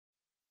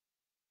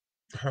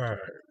All right,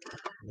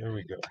 there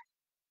we go.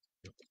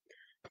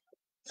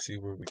 Let's see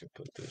where we can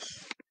put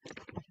this.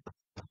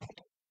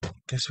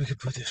 Guess we could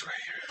put this right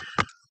here.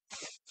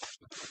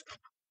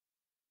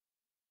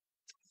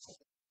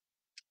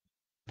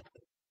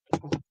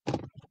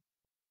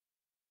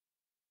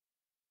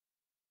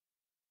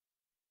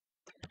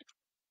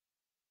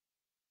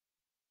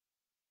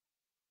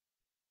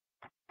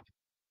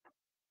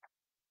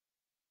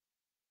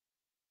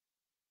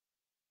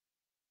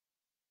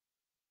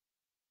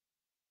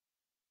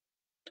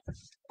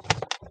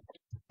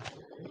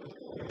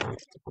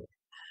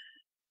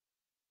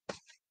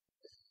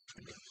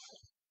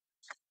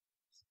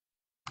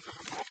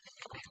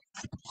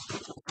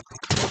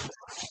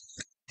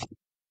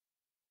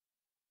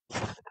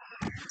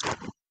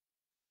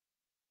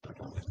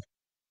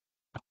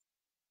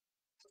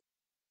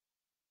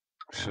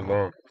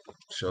 Shalom.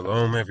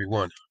 Shalom,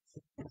 everyone.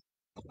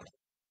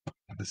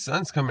 The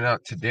sun's coming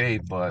out today,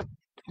 but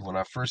when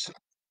I first,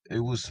 it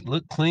was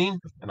looked clean,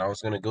 and I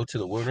was gonna go to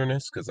the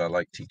wilderness because I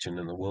like teaching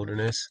in the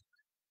wilderness.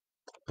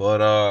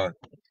 But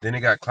then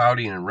it got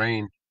cloudy and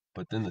rain.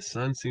 But then the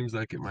sun seems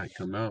like it might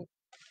come out.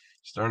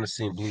 Starting to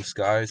see blue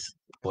skies,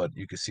 but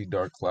you can see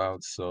dark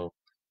clouds. So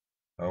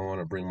I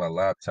want to bring my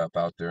laptop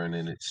out there, and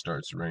then it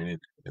starts raining,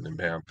 and then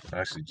bam! I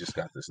actually just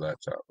got this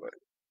laptop like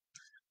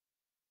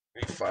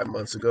maybe 5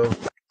 months ago.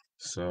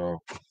 So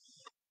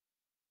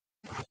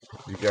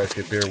you guys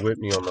could bear with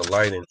me on the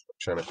lighting. I'm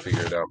trying to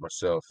figure it out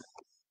myself.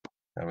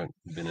 Haven't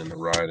been in the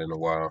ride in a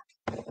while.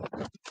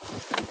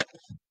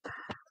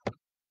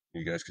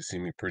 You guys can see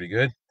me pretty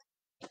good.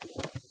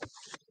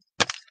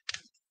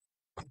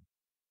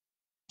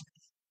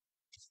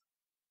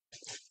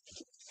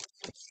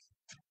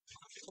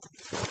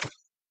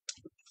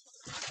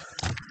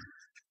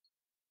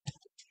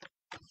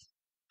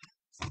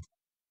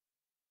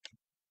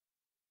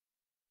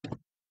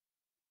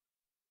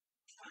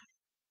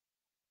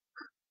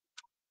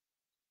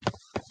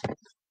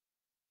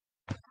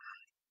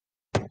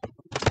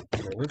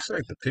 It looks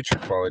like the picture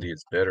quality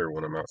is better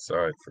when I'm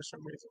outside for some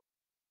reason.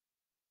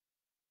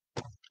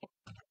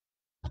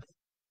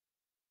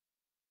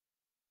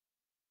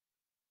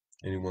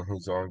 Anyone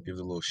who's on, gives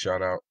a little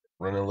shout out.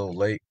 Running a little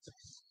late.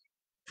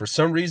 For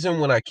some reason,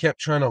 when I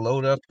kept trying to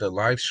load up the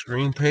live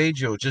stream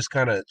page, it would just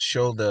kind of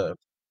show the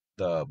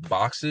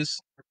boxes,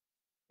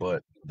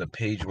 but the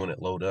page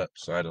wouldn't load up.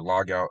 So I had to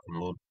log out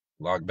and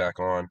log back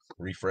on,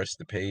 refresh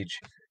the page.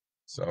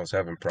 So I was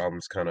having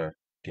problems kind of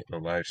getting a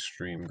live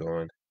stream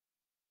going.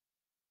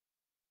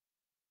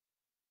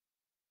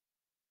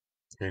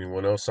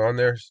 Anyone else on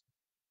there?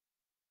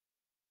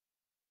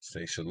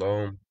 Say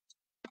shalom,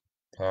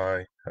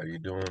 hi, how you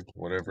doing,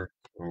 whatever.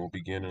 And we'll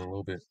begin in a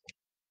little bit.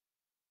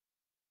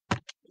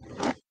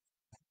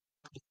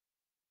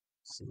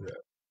 See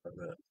that?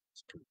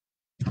 That's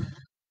pretty.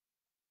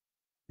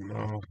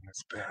 No,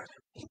 that's bad.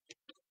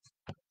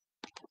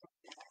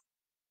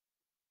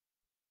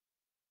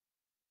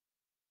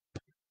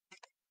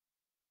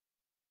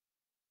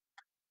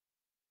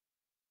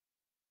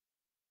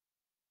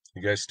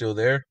 You guys still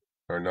there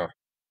or no?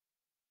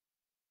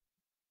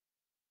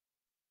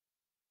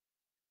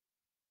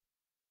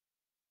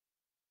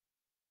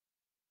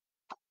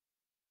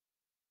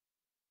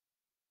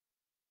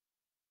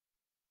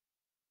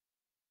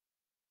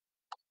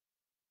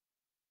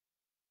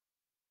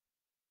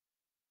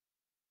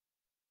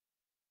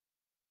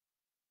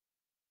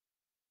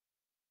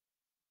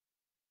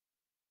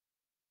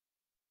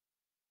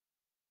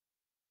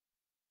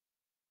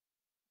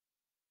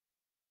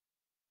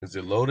 Is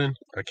it loading?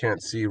 I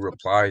can't see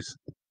replies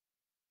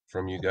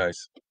from you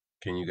guys.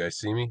 Can you guys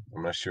see me?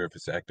 I'm not sure if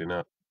it's acting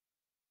up.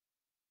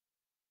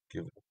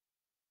 Give it.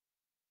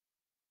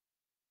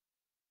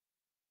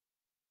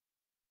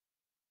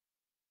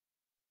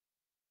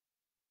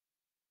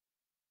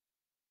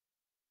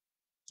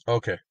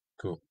 Okay,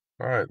 cool.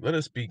 All right, let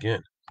us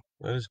begin.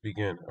 Let us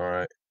begin. All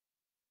right,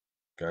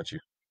 got you.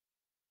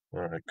 All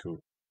right, cool.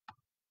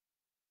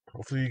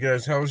 Hopefully you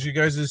guys, how was you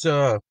guys'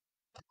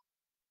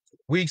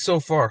 week so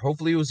far?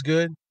 Hopefully it was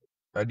good.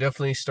 I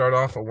definitely start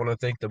off. I want to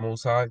thank the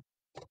Most High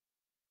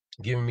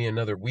giving me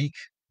another week,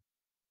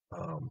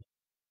 um,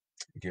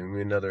 giving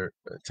me another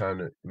time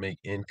to make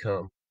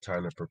income,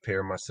 time to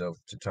prepare myself,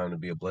 to time to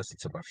be a blessing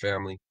to my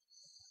family.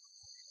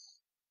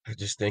 I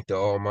just thank the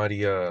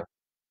Almighty. I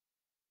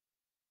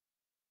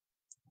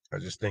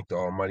just thank the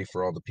Almighty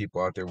for all the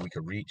people out there we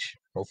could reach.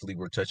 Hopefully,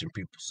 we're touching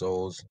people's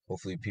souls.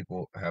 Hopefully,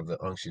 people have the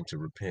unction to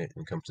repent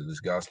and come to this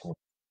gospel.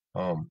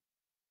 Um,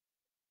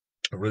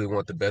 I really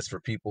want the best for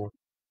people.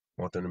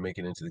 I want them to make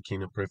it into the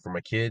kingdom. Pray for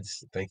my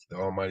kids. Thank the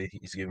Almighty.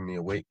 He's giving me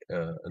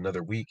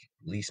another week.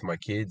 Lease my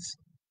kids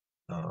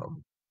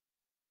um,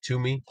 to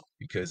me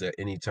because at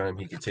any time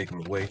He could take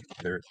them away.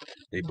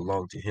 They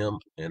belong to Him,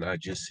 and I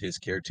just His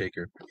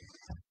caretaker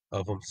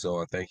of them. So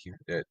I thank you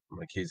that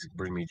my kids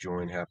bring me joy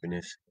and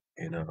happiness,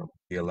 and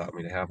He allowed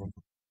me to have them.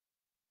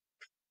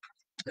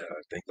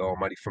 Thank the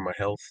Almighty for my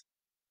health,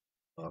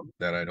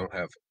 that I don't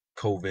have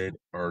COVID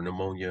or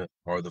pneumonia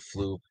or the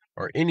flu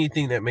or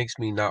anything that makes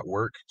me not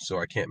work so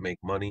I can't make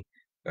money.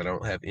 I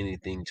don't have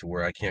anything to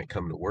where I can't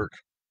come to work,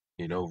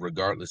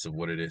 regardless of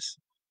what it is.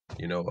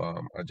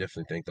 I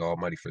definitely thank the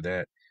Almighty for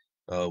that.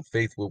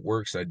 Faith with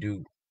works, I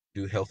do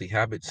healthy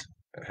habits.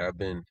 I have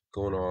been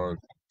going on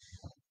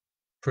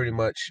pretty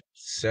much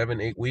 7,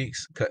 8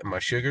 weeks, cutting my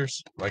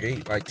sugars, like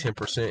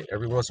 10%.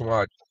 Every once in a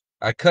while,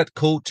 I cut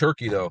cold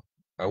turkey though.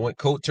 I went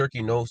cold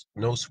turkey, no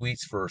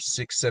sweets for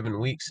 6, 7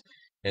 weeks,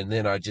 and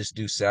then I just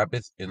do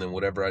Sabbath, and then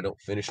whatever I don't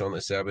finish on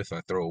the Sabbath,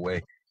 I throw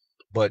away.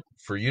 But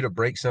for you to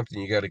break something,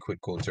 you got to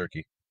quit cold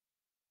turkey.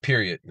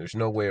 Period. There's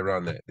no way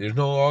around that. There's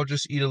no, I'll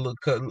just eat a little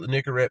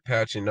Nicorette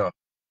patch and no.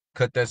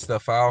 Cut that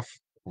stuff off,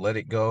 let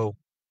it go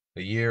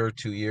a year,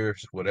 2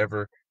 years,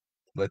 whatever.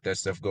 Let that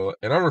stuff go.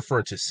 And I'm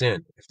referring to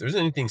sin. If there's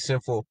anything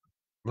sinful,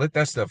 let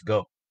that stuff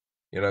go.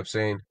 You know what I'm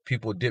saying?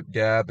 People dip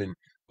dab and,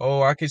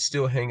 oh, I could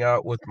still hang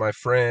out with my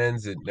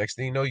friends. And next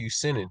thing you know, you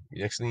sinning.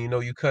 Next thing you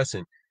know, you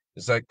cussing.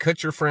 It's like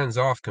cut your friends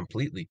off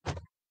completely.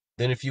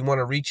 Then if you want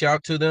to reach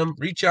out to them,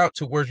 reach out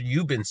to where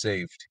you've been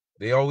saved.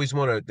 They always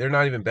want to, they're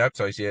not even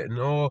baptized yet.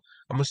 No,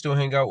 I'm going to still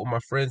hang out with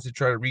my friends to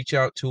try to reach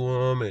out to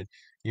them. And,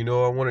 I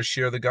want to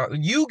share the gospel.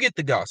 You get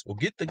the gospel.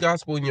 Get the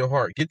gospel in your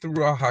heart. Get the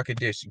Ruach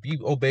HaKodesh. Be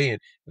obeying.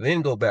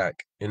 Then go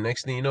back. And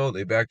next thing you know,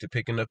 they back to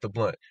picking up the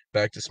blunt,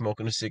 back to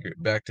smoking a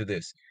cigarette, back to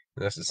this.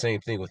 And that's the same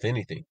thing with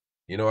anything.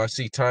 I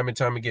see time and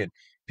time again,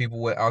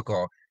 people with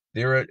alcohol.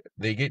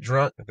 They get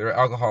drunk. They're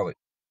alcoholic.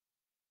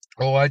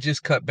 Oh, I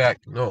just cut back.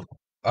 No,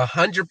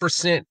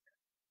 100%.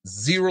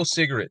 Zero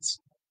cigarettes,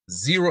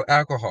 zero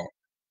alcohol,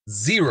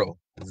 zero,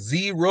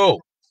 zero.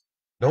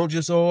 Don't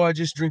just, oh, I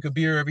just drink a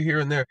beer every here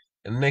and there.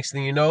 And the next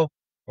thing you know,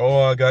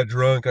 oh, I got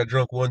drunk. I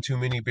drunk one too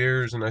many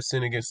beers and I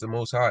sin against the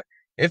Most High.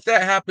 If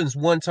that happens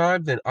one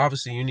time, then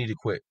obviously you need to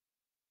quit.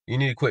 You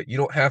need to quit. You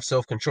don't have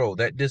self-control.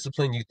 That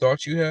discipline you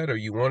thought you had or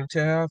you wanted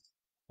to have,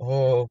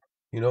 oh,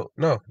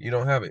 no, you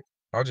don't have it.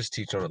 I'll just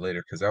teach on it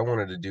later because I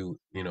wanted to do,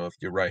 if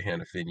your right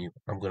hand offend you,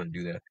 I'm going to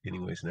do that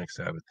anyways next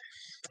Sabbath.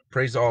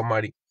 Praise the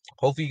Almighty.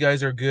 Hopefully you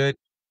guys are good.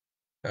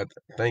 I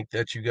think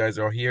that you guys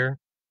are here.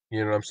 You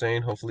know what I'm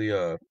saying? Hopefully,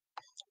 we'll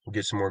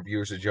get some more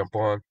viewers to jump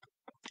on.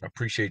 I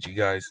appreciate you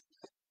guys.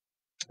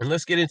 And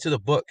let's get into the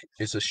book.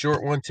 It's a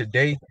short one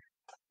today,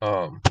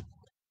 um,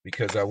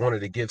 because I wanted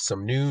to give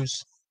some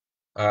news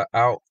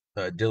out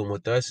dealing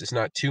with us. It's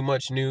not too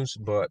much news,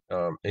 but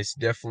it's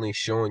definitely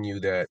showing you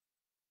that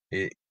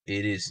it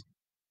is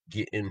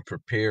getting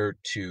prepared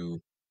to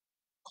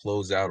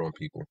close out on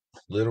people.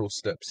 Little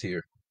steps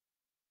here.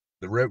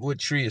 The redwood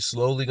tree is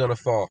slowly gonna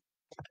fall,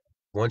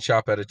 one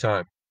chop at a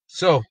time.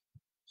 So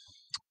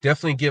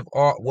definitely give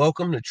all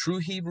welcome to True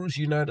Hebrews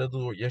United of the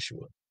Lord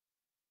Yeshua.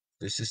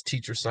 This is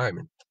Teacher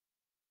Simon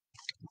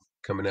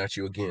coming at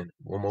you again.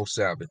 One more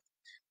Sabbath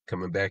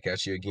coming back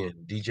at you again.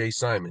 DJ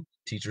Simon,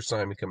 Teacher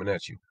Simon coming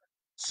at you.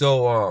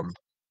 So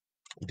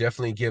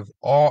definitely give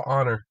all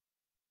honor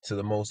to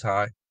the Most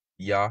High,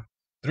 Yah,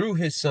 through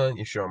his son,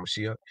 Yeshua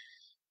Mashiach.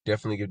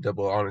 Definitely give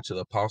double honor to the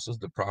apostles,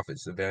 the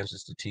prophets, the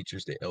evangelists, the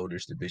teachers, the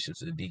elders, the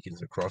bishops, the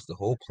deacons across the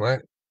whole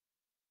planet.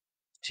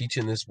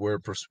 Teaching this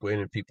word,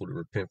 persuading people to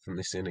repent from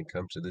their sin and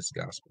come to this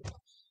gospel.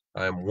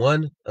 I am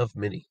one of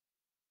many.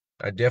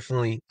 I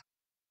definitely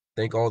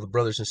thank all the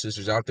brothers and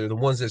sisters out there, the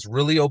ones that's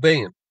really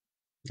obeying.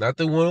 Not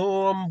the one,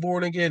 oh, I'm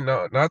born again.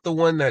 No, not the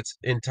one that's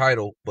in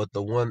title, but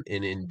the one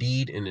in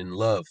deed and in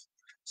love.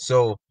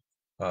 So,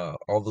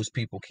 all those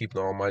people keep the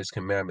Almighty's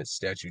commandments,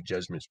 statute,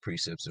 judgments,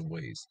 precepts, and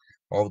ways.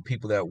 All the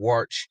people that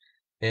watch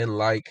and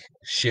like,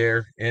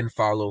 share, and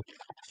follow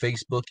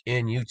Facebook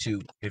and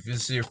YouTube. If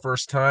this is your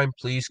first time,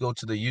 please go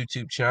to the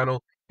YouTube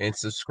channel and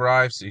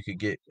subscribe so you could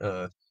get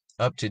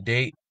up to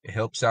date. It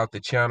helps out the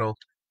channel.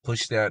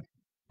 Push that,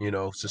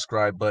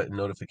 subscribe button,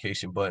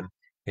 notification button.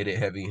 Hit it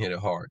heavy, hit it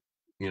hard.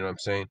 You know what I'm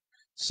saying?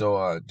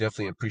 So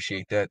definitely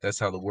appreciate that. That's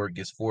how the word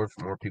gets forth.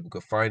 More people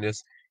can find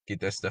us. Get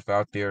that stuff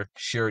out there.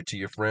 Share it to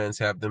your friends.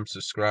 Have them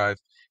subscribe.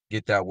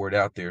 Get that word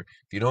out there.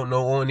 If you don't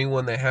know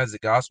anyone that has the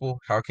gospel,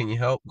 how can you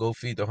help? Go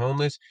feed the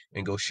homeless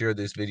and go share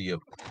this video.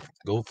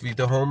 Go feed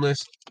the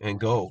homeless and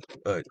go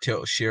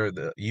share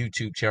the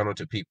YouTube channel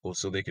to people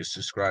so they can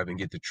subscribe and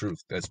get the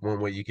truth. That's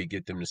one way you could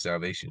get them to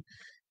salvation.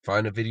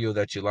 Find a video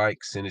that you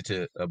like, send it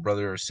to a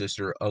brother or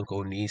sister,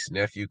 uncle, niece,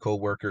 nephew,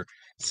 co-worker.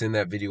 Send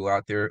that video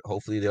out there.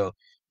 Hopefully they'll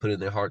put it in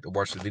their heart to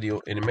watch the video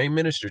and it may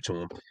minister to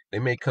them. They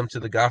may come to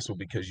the gospel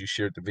because you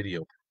shared the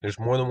video. There's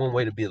more than one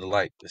way to be the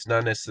light. It's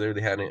not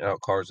necessarily handing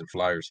out cards and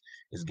flyers.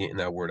 It's getting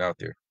that word out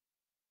there.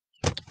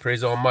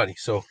 Praise Almighty.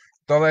 So with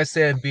all that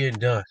said and being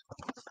done,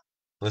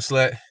 let's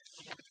let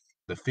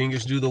the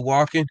fingers do the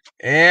walking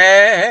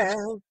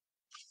and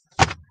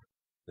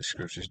the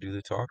scriptures do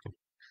the talking.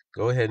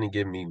 Go ahead and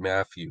give me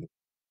Matthew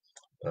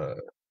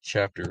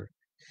chapter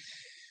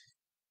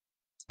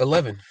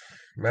 11.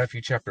 Matthew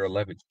chapter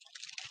 11.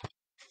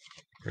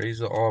 Praise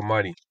the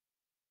Almighty.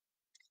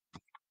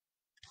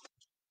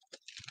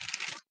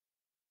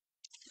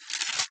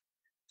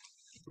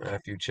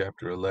 Matthew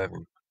chapter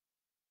 11.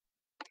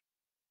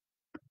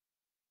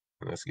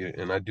 Let's get it.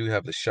 And I do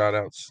have the shout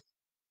outs.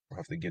 I'll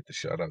have to get the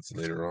shout outs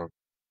later on.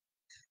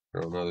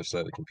 They're on the other side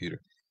of the computer.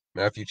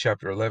 Matthew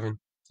chapter 11.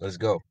 Let's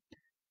go.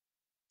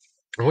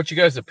 I want you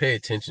guys to pay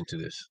attention to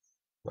this.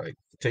 Like,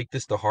 take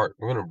this to heart.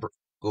 We're going to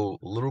go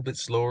a little bit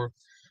slower,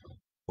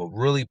 but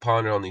really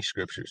ponder on these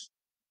scriptures.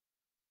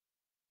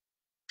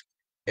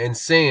 And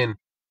saying,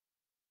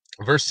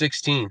 verse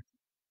 16,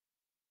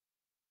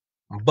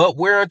 but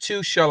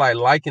whereunto shall I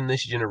liken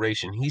this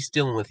generation? He's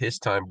dealing with his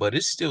time, but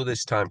it's still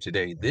this time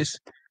today.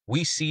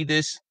 We see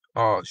this.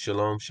 Oh,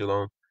 shalom,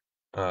 shalom.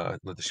 Let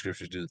the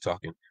scriptures do the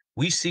talking.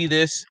 We see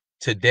this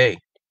today.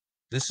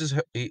 This is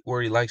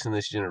where he likes in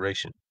this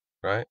generation,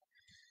 right?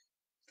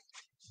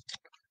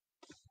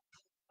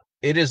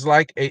 It is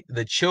like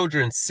the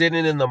children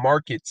sitting in the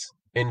markets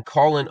and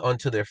calling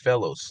unto their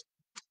fellows.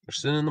 They're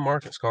sitting in the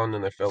markets calling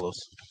on their fellows.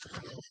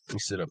 Let me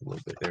sit up a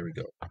little bit. There we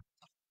go.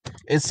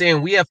 And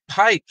saying, we have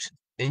piped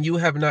and you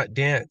have not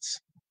danced.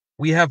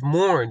 We have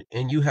mourned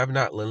and you have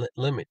not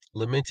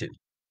lamented.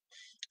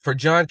 For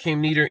John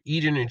came neither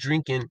eating and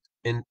drinking,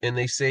 and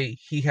they say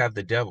he have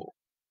the devil.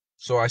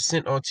 So I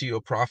sent unto you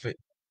a prophet.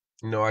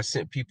 I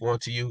sent people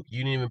unto you.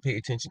 You didn't even pay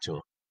attention to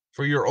him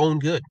for your own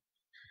good.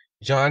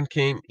 John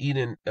came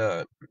eating,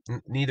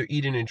 neither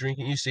eating and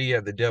drinking. You say you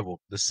have the devil.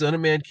 The Son of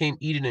Man came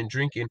eating and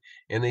drinking,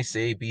 and they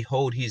say,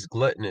 behold, he's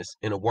gluttonous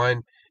and a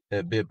wine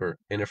bibber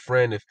and a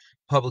friend of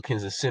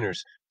publicans and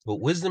sinners.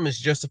 But wisdom is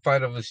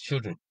justified of his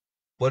children.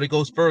 But it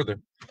goes further.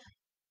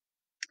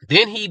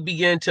 Then he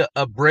began to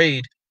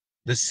upbraid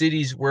the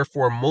cities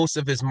wherefore most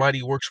of his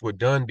mighty works were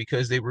done,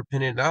 because they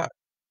repented not.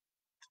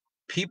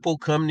 People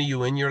come to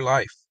you in your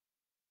life,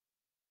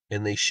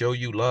 and they show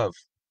you love,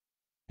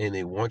 and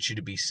they want you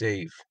to be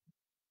saved.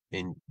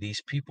 And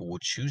these people will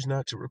choose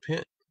not to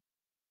repent.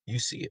 You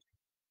see it.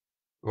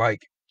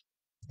 Like,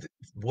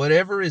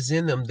 whatever is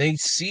in them, they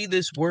see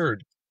this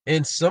word,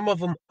 and some of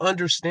them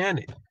understand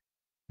it,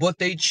 but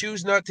they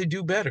choose not to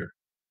do better.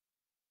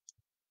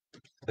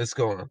 Let's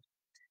go on.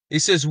 It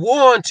says,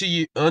 woe unto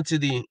you, unto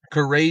the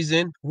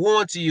Chorazin,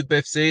 woe unto you,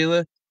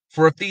 Bethsaida,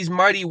 for if these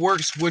mighty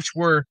works which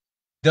were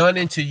done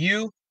unto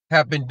you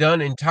have been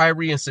done in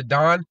Tyre and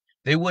Sidon,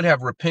 they would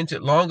have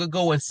repented long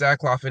ago in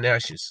sackcloth and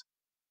ashes.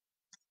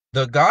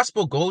 The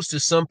gospel goes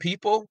to some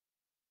people,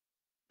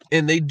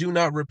 and they do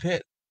not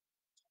repent.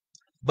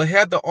 But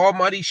had the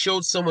Almighty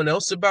showed someone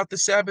else about the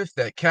Sabbath,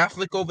 that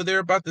Catholic over there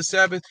about the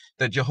Sabbath,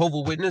 that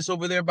Jehovah's Witness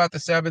over there about the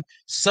Sabbath,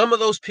 some of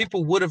those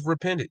people would have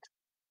repented.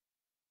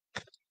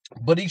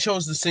 But he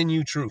chose to send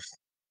you truth.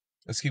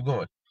 Let's keep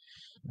going.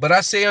 But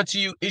I say unto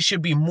you, it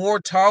should be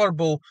more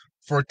tolerable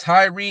for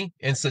Tyre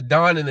and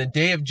Sidon in the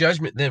day of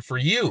judgment than for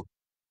you.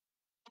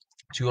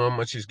 To whom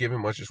much is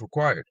given, much is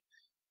required.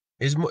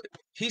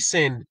 He's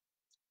saying,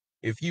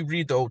 if you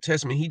read the Old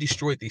Testament, he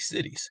destroyed these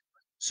cities.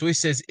 So he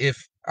says, if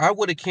I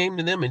would have came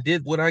to them and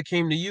did what I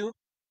came to you,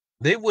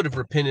 they would have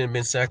repented and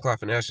been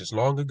sackcloth and ashes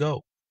long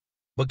ago.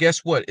 But guess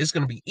what? It's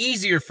going to be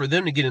easier for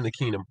them to get in the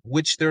kingdom,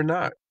 which they're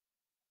not,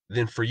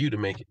 than for you to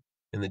make it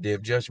in the day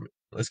of judgment.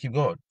 Let's keep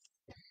going.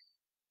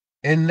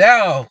 And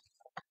now,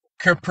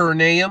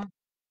 Capernaum,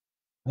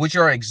 which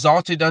are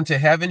exalted unto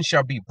heaven,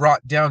 shall be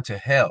brought down to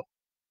hell.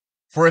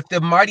 For if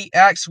the mighty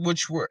acts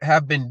which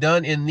have been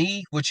done in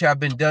thee, which have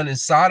been done in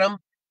Sodom,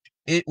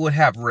 it would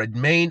have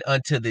remained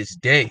unto this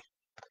day.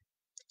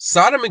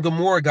 Sodom and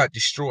Gomorrah got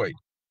destroyed.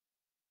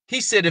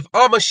 He said, if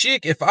I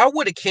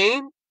would have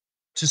came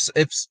to,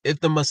 if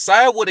the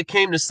Messiah would have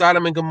came to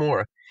Sodom and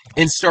Gomorrah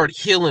and start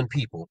healing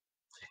people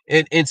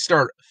and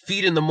start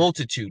feeding the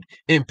multitude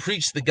and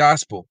preach the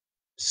gospel,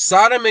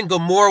 Sodom and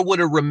Gomorrah would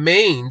have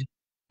remained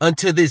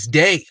unto this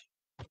day.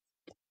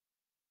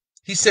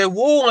 He said,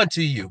 woe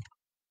unto you,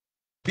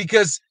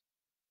 because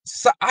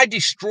I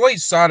destroyed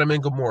Sodom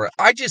and Gomorrah.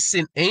 I just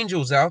sent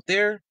angels out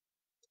there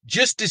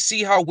just to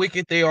see how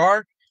wicked they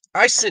are.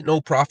 I sent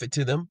no prophet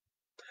to them.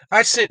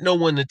 I sent no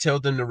one to tell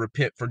them to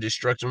repent, for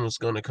destruction was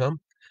going to come.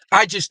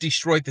 I just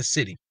destroyed the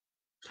city.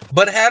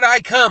 But had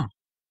I come,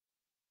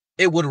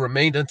 it would have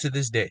remained unto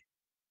this day.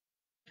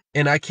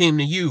 And I came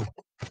to you,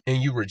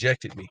 and you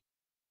rejected me.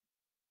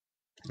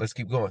 Let's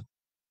keep going.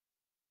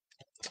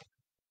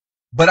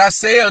 But I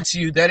say unto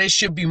you that it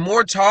should be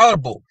more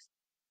tolerable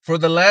for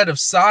the land of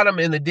Sodom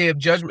in the day of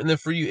judgment than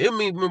for you. It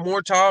may be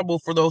more tolerable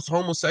for those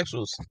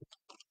homosexuals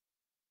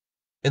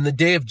in the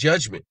day of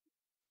judgment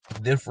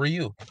than for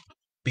you,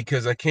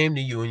 because I came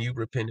to you and you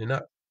repented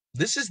not.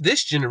 This is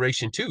this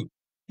generation too.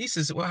 He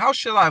says, well, how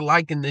shall I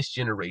liken this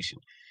generation?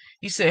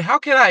 He said, how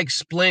can I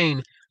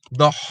explain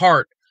the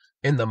heart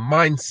and the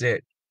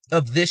mindset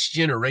of this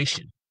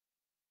generation?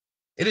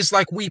 It is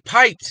like we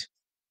piped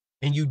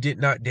and you did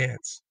not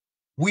dance.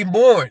 We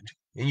mourned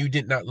and you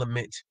did not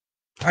lament.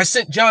 I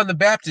sent John the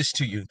Baptist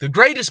to you, the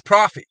greatest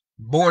prophet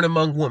born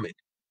among women,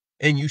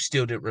 and you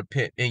still didn't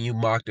repent, and you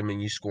mocked him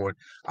and you scorned.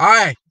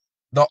 I,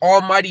 the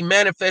Almighty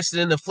manifested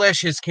in the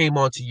flesh, has came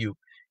onto you,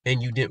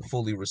 and you didn't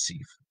fully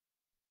receive.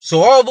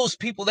 So all those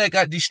people that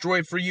got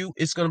destroyed for you,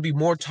 it's going to be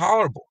more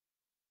tolerable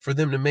for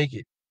them to make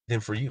it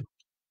than for you.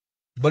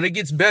 But it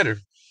gets better.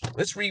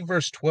 Let's read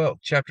verse 12,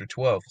 chapter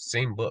 12,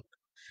 same book.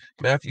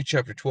 Matthew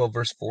chapter 12,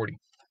 verse 40.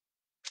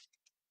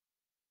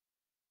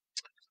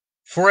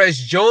 For as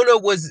Jonah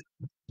was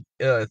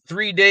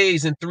 3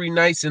 days and 3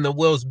 nights in the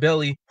whale's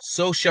belly,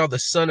 so shall the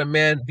Son of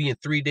Man be in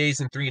 3 days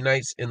and 3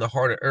 nights in the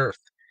heart of earth.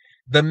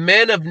 The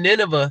men of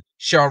Nineveh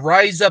shall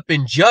rise up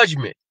in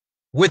judgment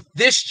with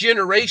this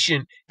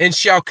generation and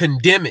shall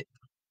condemn it,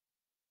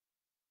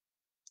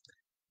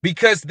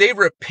 because they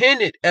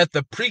repented at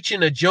the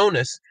preaching of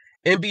Jonas,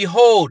 and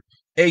behold,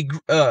 a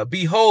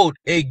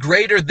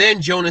greater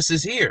than Jonas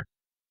is here.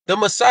 The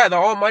Messiah, the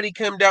Almighty,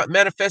 came down,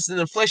 manifested in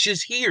the flesh,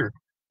 is here,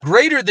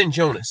 greater than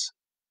Jonas.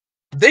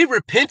 They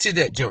repented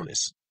at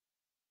Jonas,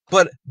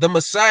 but the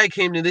Messiah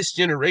came to this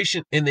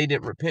generation and they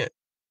didn't repent.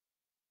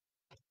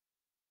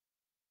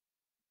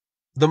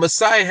 The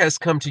Messiah has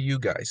come to you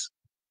guys.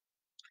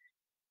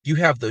 You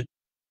have they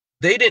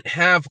didn't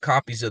have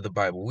copies of the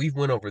Bible. We've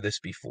went over this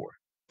before.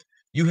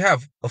 You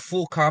have a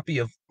full copy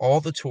of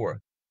all the Torah.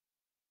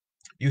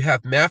 You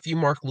have Matthew,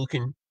 Mark, Luke,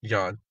 and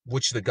John,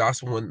 which the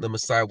gospel when the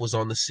Messiah was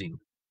on the scene.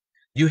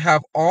 You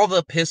have all the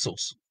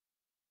epistles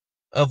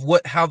of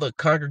how the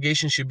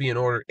congregation should be in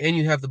order, and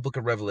you have the book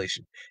of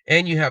Revelation,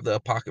 and you have the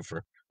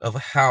Apocrypha of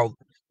how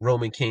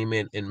Roman came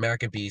in, and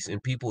Maccabees,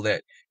 and people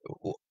that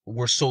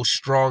were so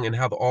strong, and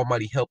how the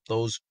Almighty helped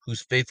those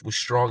whose faith was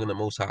strong in the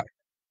Most High.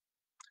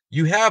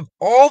 You have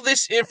all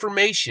this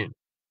information,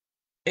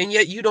 and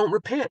yet you don't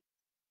repent.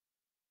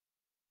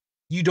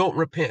 You don't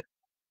repent.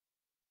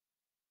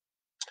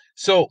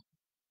 So,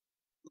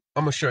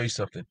 I'm going to show you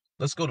something.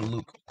 Let's go to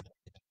Luke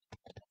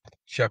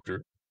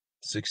chapter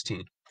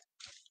 16.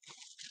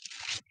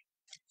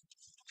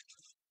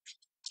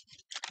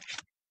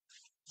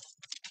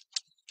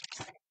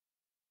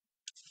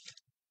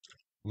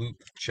 Luke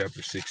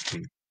chapter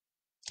 16.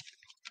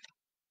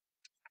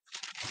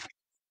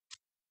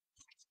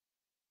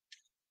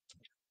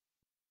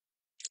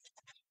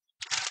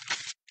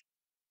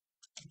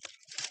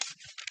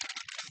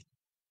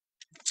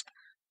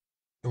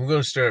 And we're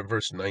going to start at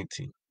verse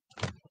 19.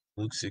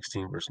 Luke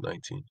 16, verse 19.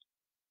 All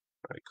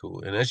right,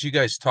 cool. And as you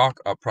guys talk,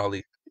 I'll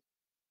probably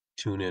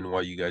tune in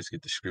while you guys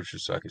get the scripture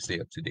so I can stay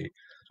up to date.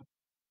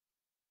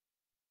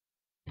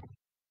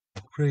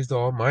 Praise the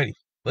Almighty.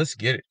 Let's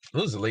get it.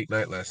 It was a late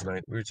night last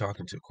night. We were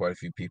talking to quite a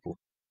few people.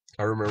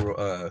 I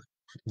remember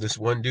this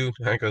one dude,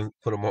 I ain't gonna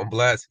put him on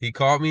blast. He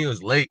called me. It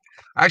was late.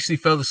 I actually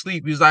fell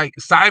asleep. He was like,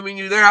 "Simon,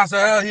 you there?" I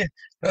said, "Oh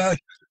yeah,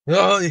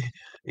 oh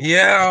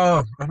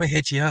yeah. I'm gonna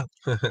hit you up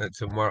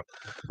tomorrow."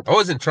 I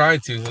wasn't trying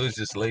to. It was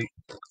just late.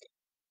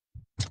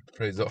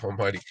 Praise the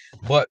Almighty.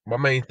 But my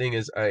main thing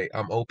is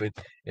I'm open.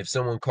 If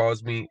someone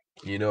calls me,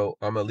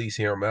 I'm at least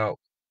hear them out.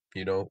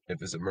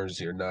 If it's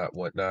emergency or not,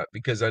 whatnot,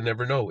 because I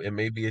never know. It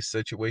may be a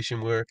situation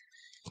where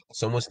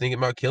someone's thinking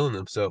about killing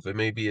themselves. It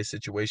may be a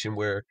situation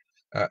where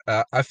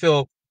I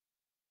feel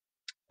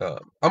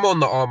I'm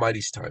on the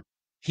Almighty's time.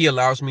 He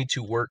allows me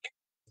to work.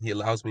 He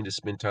allows me to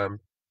spend time.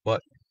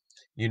 But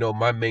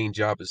my main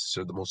job is to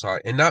serve the Most High,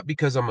 and not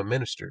because I'm a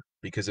minister.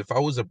 Because if I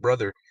was a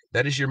brother,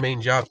 that is your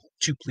main job,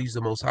 to please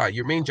the Most High.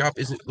 Your main job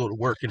isn't to go to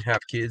work and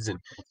have kids and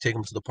take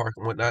them to the park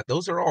and whatnot.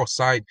 Those are all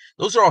side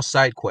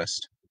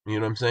quests. You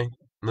know what I'm saying?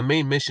 The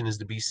main mission is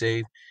to be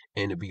saved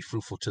and to be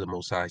fruitful to the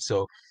Most High.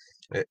 So,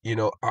 I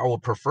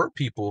would prefer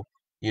people,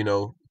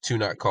 to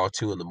not call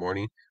 2 in the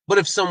morning. But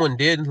if someone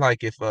did,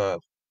 like if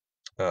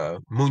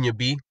Munya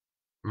B,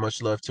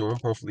 much love to him.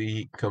 Hopefully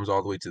he comes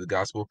all the way to the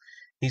gospel.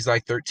 He's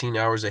like 13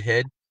 hours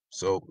ahead.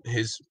 So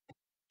his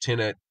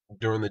 10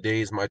 during the day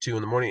is my 2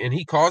 in the morning. And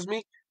he calls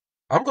me,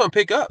 I'm going to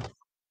pick up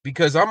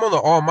because I'm on the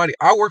Almighty.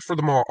 I work for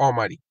the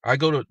Almighty. I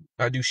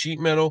do sheet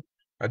metal.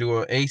 I do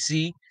an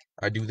AC.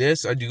 I do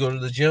this. I do go to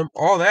the gym.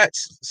 All that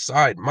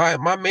side.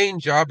 My main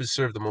job is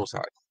serve the Most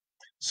High.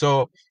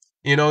 So,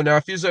 now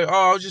if he's like,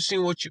 "Oh, I was just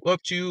seeing what you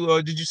up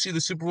to. Did you see the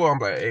Super Bowl?" I'm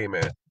like, "Hey,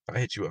 man, I'll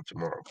hit you up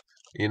tomorrow."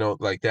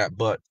 Like that.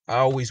 But I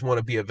always want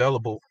to be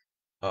available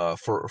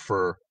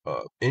for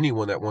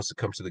anyone that wants to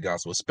come to the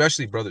gospel,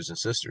 especially brothers and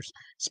sisters.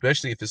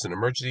 Especially if it's an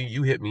emergency,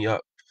 you hit me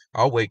up.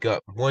 I'll wake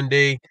up. One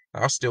day,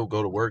 I'll still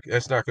go to work.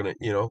 That's not gonna,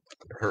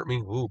 hurt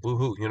me. Woo, boo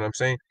hoo. You know what I'm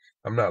saying?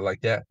 I'm not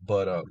like that.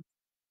 But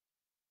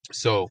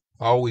so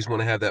I always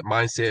want to have that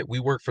mindset. We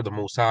work for the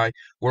Most High.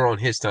 We're on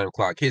His time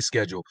clock, His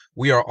schedule.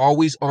 We are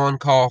always on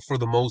call for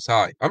the Most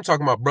High. I'm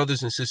talking about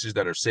brothers and sisters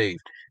that are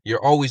saved.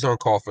 You're always on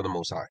call for the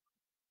Most High.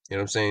 You know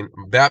what I'm saying?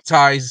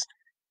 Baptized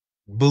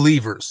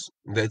believers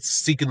that's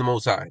seeking the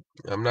Most High.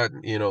 I'm not,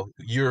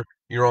 you're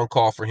on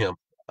call for Him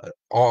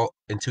all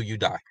until you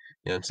die.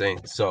 You know what I'm saying?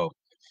 So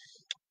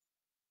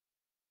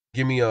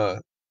give me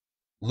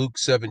Luke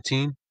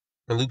 17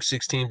 and Luke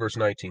 16 verse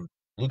 19.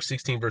 Luke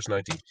 16 verse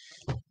 19.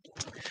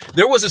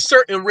 There was a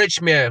certain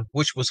rich man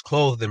which was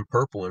clothed in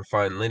purple and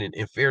fine linen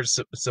and fared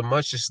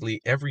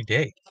sumptuously every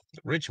day.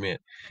 Rich man.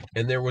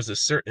 And there was a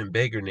certain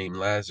beggar named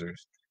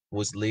Lazarus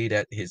was laid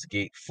at his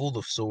gate full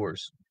of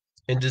sores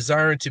and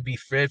desiring to be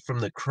fed from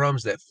the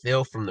crumbs that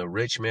fell from the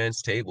rich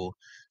man's table.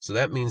 So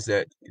that means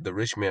that the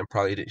rich man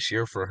probably didn't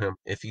share for him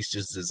if he's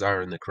just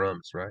desiring the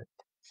crumbs, right?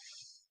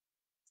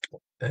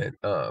 And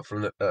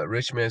from the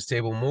rich man's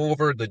table.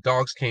 Moreover, the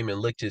dogs came and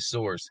licked his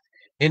sores.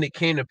 And it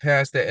came to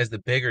pass that as the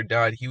beggar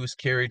died, he was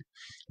carried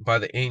by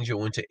the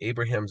angel into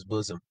Abraham's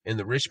bosom. And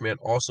the rich man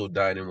also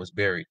died and was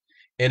buried.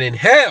 And in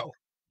hell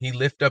he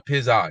lifted up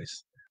his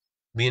eyes,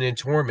 being in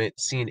torment,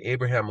 seeing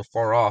Abraham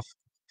afar off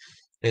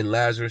and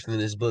Lazarus in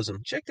his bosom.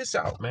 Check this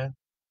out, man.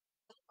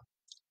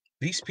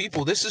 These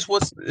people, this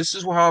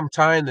is how I'm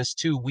tying this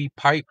to. We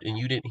piped and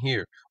you didn't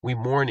hear. We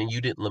mourned and you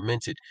didn't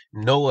lament it.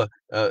 Noah,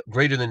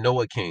 greater than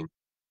Noah came.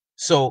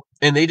 So,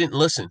 and they didn't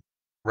listen,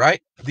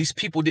 right? These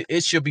people did.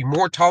 It should be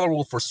more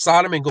tolerable for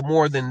Sodom and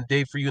Gomorrah than the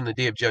day for you in the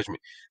day of judgment.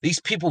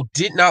 These people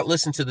did not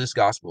listen to this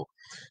gospel.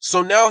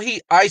 So now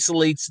he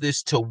isolates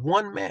this to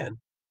one man,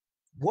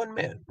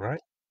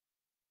 right?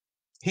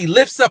 He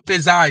lifts up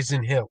his eyes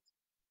in hell.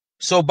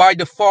 So by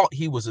default,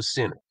 he was a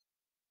sinner.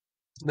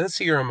 Let's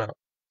hear him out.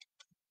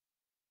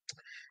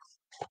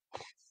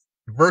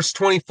 Verse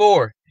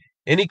 24.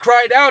 And he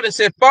cried out and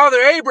said, Father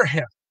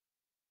Abraham,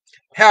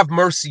 have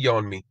mercy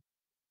on me,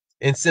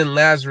 and send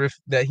Lazarus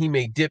that he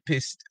may dip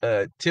his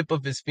tip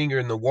of his finger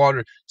in the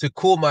water to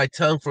cool my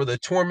tongue for the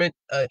torment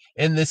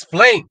in this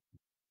flame.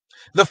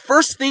 The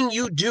first thing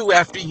you do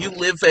after you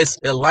live as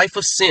a life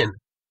of sin,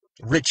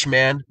 rich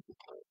man,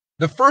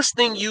 the first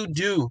thing you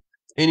do,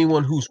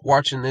 anyone who's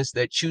watching this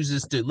that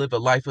chooses to live a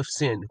life of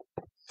sin,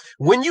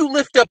 when you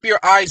lift up your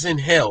eyes in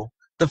hell,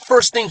 the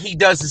first thing he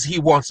does is he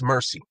wants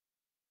mercy.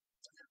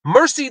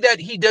 Mercy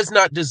that he does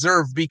not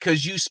deserve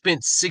because you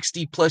spent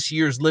 60 plus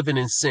years living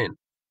in sin.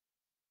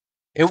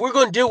 And we're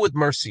going to deal with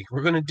mercy.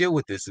 We're going to deal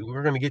with this.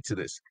 We're going to get to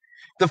this.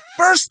 The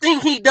first thing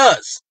he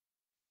does,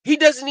 he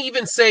doesn't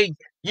even say,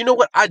 you know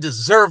what? I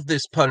deserve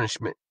this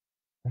punishment.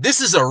 This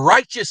is a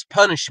righteous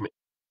punishment.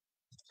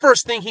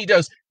 First thing he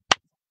does,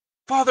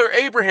 Father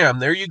Abraham,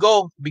 there you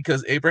go,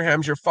 because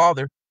Abraham's your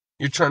father.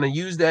 You're trying to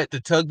use that to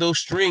tug those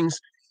strings.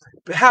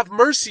 Have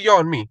mercy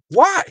on me.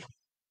 Why?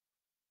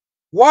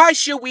 Why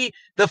should we?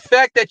 The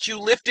fact that you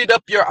lifted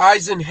up your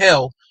eyes in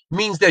hell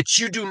means that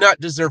you do not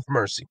deserve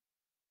mercy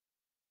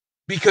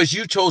because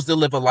you chose to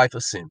live a life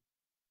of sin.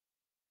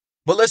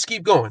 But let's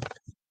keep going.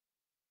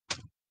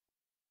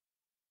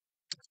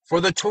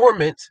 For the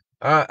torment,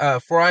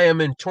 for I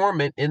am in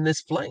torment in this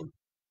flame.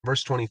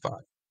 Verse 25.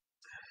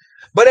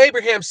 But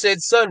Abraham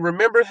said, Son,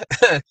 remember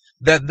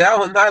that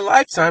thou in thy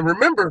lifetime,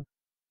 remember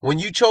when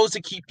you chose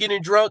to keep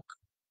getting drunk,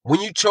 when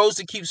you chose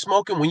to keep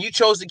smoking, when you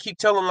chose to keep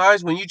telling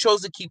lies, when you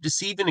chose to keep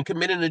deceiving and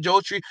committing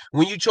adultery,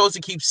 when you chose to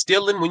keep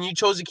stealing, when you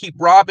chose to keep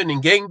robbing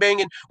and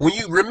gangbanging, when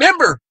you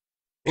remember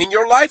in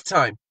your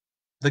lifetime,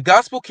 the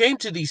gospel came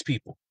to these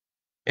people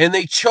and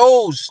they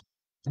chose.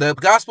 The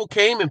gospel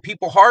came and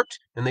people harped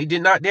and they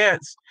did not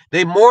dance.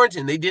 They mourned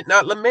and they did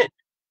not lament.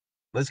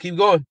 Let's keep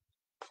going.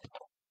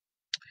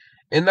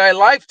 In thy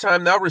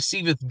lifetime thou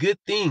receiveth good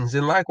things,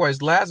 and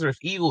likewise Lazarus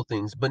evil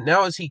things. But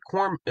now is he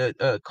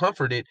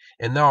comforted,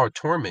 and thou art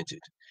tormented.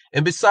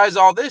 And besides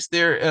all this,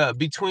 there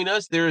between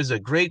us there is a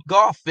great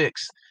gulf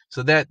fixed,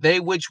 so that they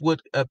which would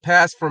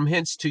pass from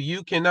hence to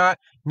you cannot,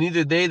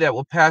 neither they that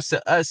will pass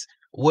to us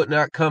would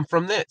not come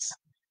from thence.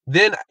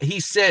 Then he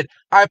said,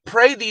 I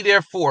pray thee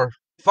therefore,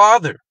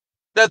 Father,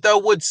 that thou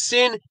would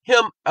send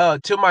him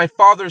to my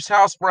father's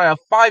house, for I have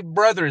 5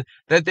 brethren,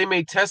 that they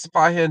may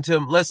testify unto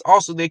him, lest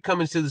also they come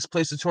into this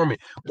place of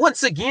torment.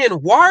 Once again,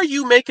 why are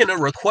you making a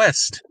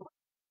request?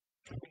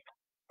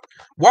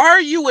 Why are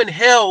you in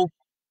hell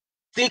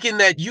thinking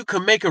that you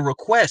can make a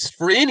request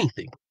for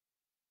anything?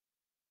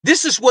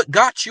 This is what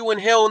got you in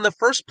hell in the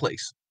first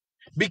place.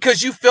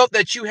 Because you felt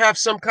that you have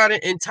some kind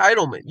of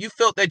entitlement. You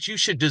felt that you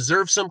should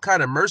deserve some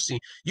kind of mercy.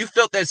 You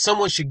felt that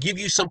someone should give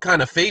you some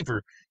kind of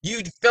favor.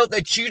 You felt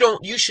that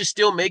you should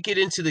still make it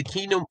into the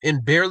kingdom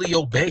and barely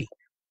obey.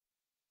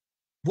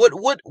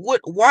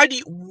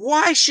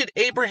 Why should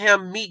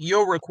Abraham meet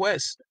your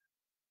request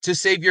to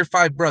save your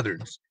 5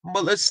 brothers?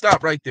 But let's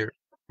stop right there.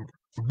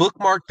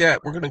 Bookmark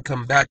that. We're going to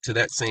come back to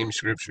that same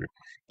scripture.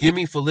 Give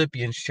me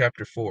Philippians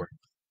chapter 4.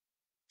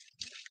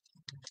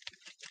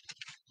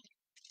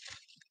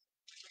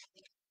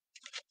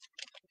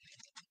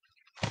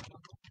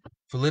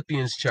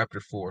 Philippians chapter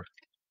 4.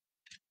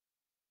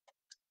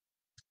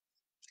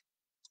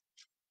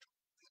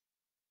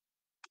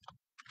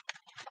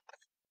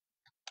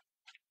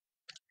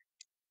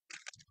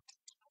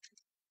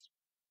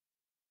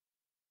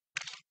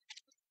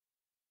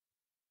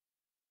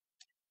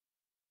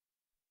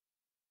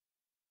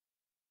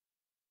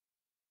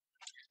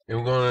 And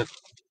we're going to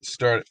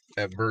start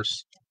at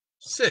verse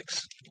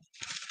 6.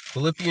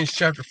 Philippians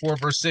chapter 4,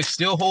 verse 6.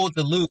 Still hold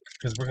the Luke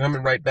because we're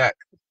coming right back.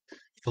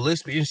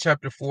 Philippians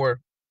chapter 4,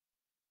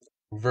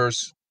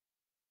 verse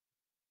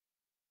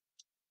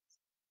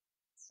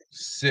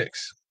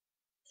 6.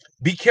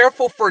 Be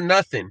careful for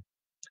nothing,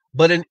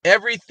 but in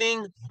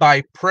everything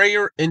by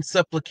prayer and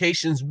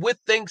supplications with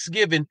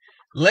thanksgiving,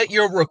 let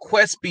your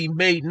requests be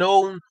made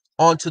known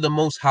unto the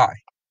Most High.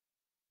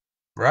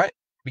 Right?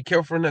 Be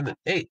careful for nothing.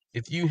 Hey,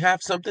 if you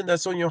have something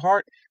that's on your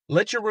heart,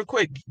 let your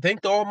request,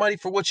 thank the Almighty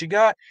for what you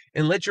got,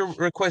 and let your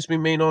request be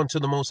made known to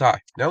the Most High.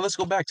 Now let's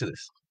go back to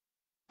this.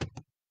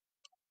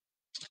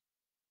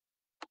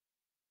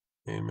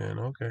 Amen.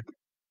 Okay.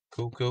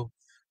 Cool.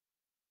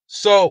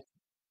 So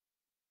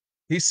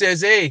He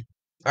says, hey,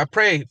 I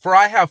pray, for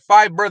I have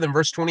 5 brethren,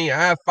 verse 20, I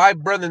have 5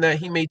 brethren that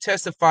he may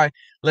testify,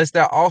 lest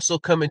thou also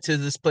come into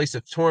this place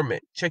of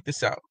torment. Check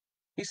this out.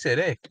 He said,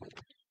 hey,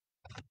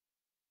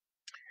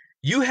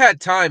 you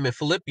had time in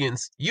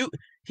Philippians.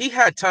 He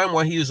had time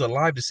while he was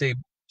alive to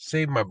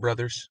save my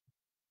brothers.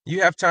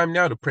 You have time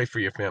now to pray for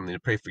your family, to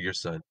pray for your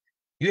son.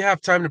 You have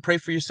time to pray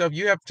for yourself.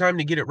 You have time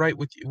to get it right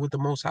with the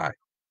Most High.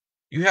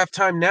 You have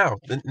time now.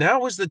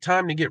 Now is the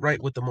time to get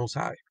right with the Most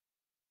High.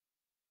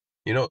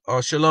 You know,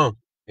 shalom.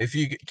 If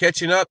you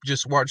catching up,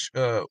 just watch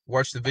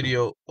the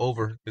video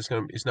over.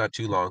 It's not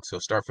too long, so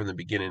start from the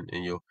beginning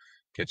and you'll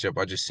catch up.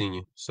 I just seen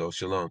you, so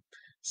shalom.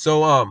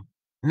 So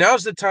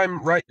now's the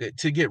time right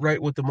to get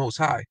right with the Most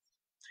High.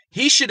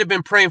 He should have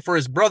been praying for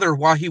his brother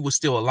while he was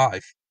still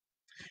alive.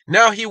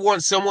 Now he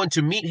wants someone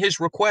to meet his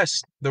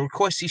request, the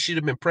request he should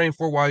have been praying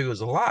for while he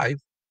was alive,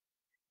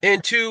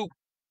 and to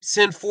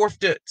send forth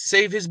to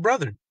save his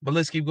brother. But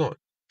let's keep going.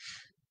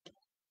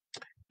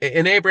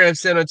 And Abraham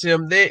said unto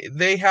him,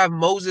 they have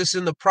Moses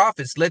and the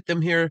prophets. Let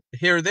them hear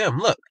them.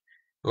 Look,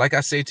 like I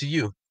say to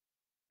you,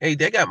 hey,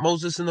 they got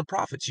Moses and the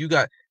prophets.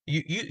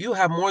 You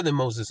have more than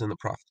Moses and the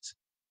prophets.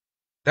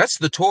 That's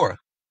the Torah.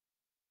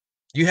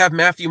 You have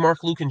Matthew,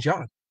 Mark, Luke, and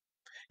John.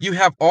 You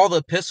have all the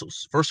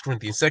epistles, 1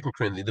 Corinthians, 2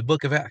 Corinthians, the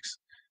book of Acts,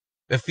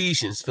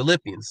 Ephesians,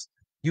 Philippians.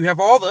 You have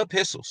all the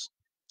epistles.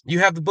 You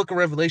have the book of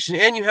Revelation,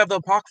 and you have the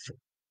Apocrypha.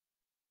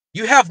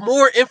 You have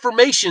more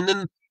information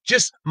than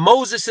just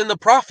Moses and the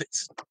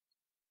prophets.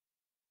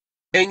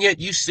 And yet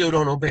you still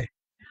don't obey.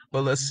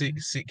 But let's see,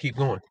 keep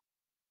going.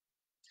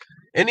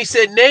 And he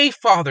said, nay,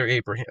 Father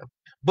Abraham,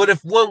 but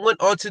if one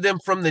went unto them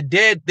from the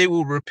dead, they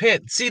will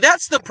repent. See,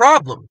 that's the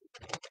problem.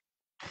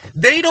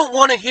 They don't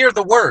want to hear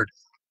the word.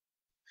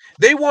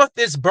 They want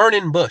this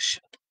burning bush.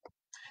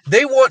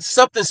 They want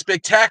something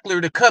spectacular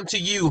to come to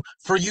you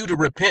for you to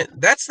repent.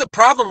 That's the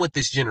problem with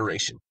this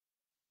generation.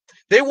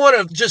 They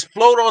want to just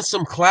float on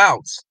some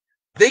clouds.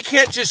 They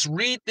can't just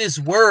read this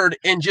word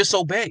and just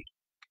obey.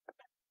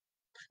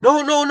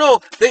 No.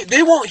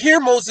 They won't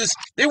hear Moses.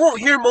 They won't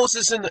hear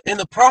Moses and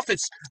the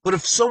prophets. But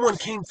if someone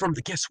came from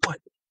the, guess what?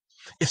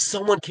 If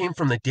someone came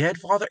from the dead,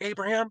 Father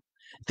Abraham,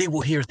 they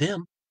will hear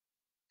them.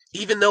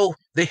 Even though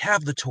they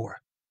have the Torah.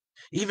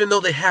 Even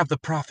though they have the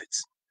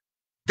prophets.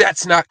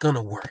 That's not going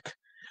to work.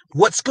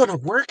 What's going to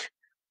work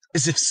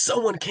is if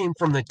someone came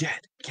from the dead.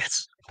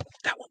 Yes,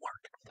 that will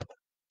work.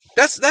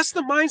 That's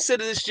the mindset of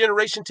this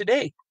generation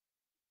today.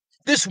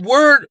 This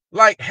word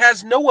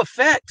has no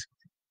effect.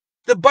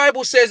 The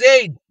Bible says,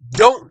 hey,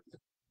 don't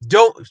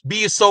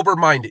be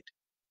sober-minded.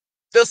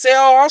 They'll say,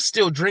 oh, I'll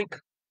still drink.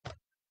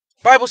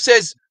 Bible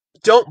says,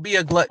 don't be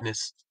a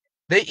gluttonous.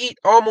 They eat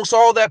almost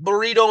all that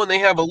burrito and they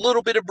have a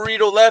little bit of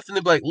burrito left and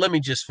they're like, let me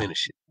just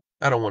finish it.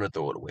 I don't want to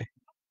throw it away.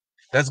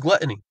 That's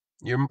gluttony.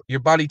 Your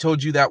body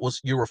told you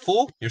you were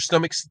full. Your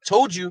stomach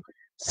told you,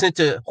 sent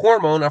a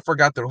hormone. I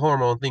forgot the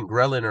hormone thing,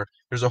 ghrelin, or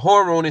there's a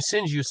hormone that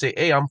sends you say,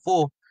 hey, I'm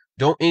full.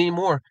 Don't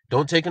anymore.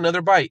 Don't take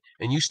another bite.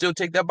 And you still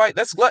take that bite.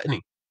 That's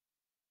gluttony.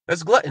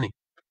 That's gluttony.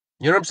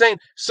 You know what I'm saying?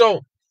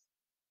 So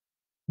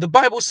the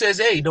Bible says,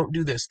 hey, don't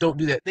do this, don't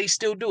do that. They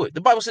still do it.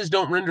 The Bible says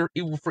don't render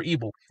evil for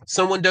evil.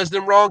 Someone does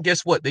them wrong,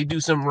 guess what? They do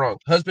something wrong.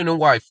 Husband and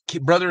wife,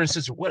 brother and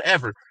sister,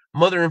 whatever,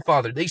 mother and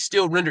father, they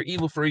still render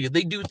evil for evil.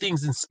 They do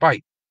things in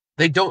spite.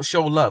 They don't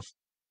show love.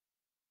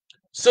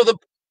 So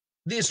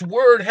this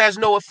word has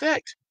no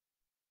effect.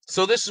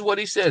 So this is what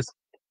he says.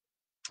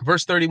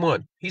 Verse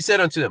 31, he said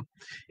unto them,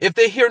 if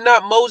they hear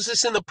not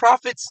Moses and the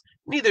prophets,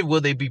 neither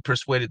will they be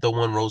persuaded though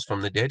one rose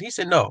from the dead. He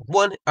said, no,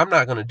 one, I'm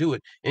not going to do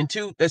it. And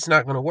two, that's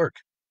not going to work.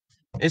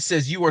 It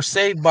says you are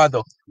saved by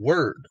the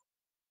word.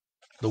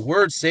 The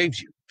word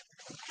saves you.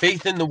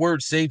 Faith in the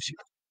word saves you.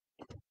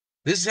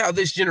 This is how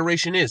this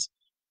generation is.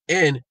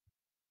 And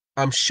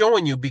I'm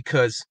showing you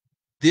because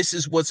this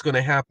is what's going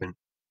to happen.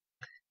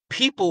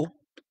 People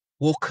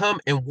will come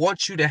and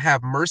want you to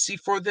have mercy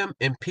for them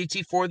and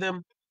pity for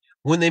them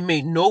when they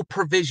made no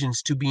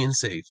provisions to being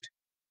saved.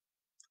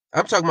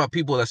 I'm talking about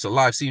people that's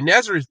alive. See,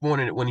 Nazareth was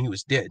born when he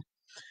was dead.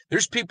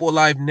 There's people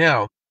alive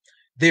now.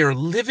 They are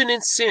living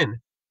in sin.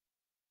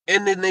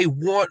 And then they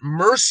want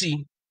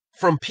mercy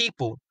from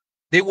people.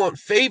 They want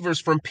favors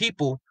from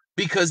people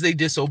because they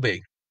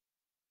disobey.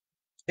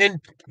 And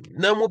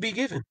none will be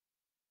given.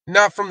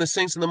 Not from the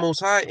saints of the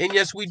Most High. And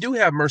yes, we do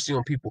have mercy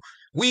on people.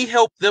 We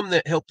help them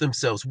that help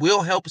themselves.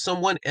 We'll help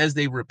someone as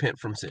they repent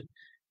from sin.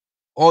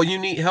 Oh, you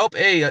need help?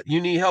 Hey, you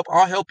need help?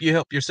 I'll help you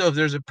help yourself.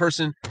 There's a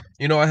person,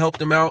 I helped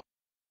them out,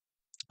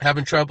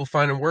 having trouble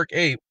finding work.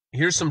 Hey,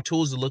 here's some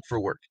tools to look for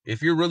work.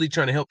 If you're really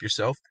trying to help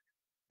yourself,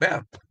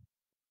 bam.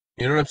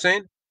 You know what I'm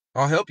saying?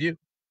 I'll help you.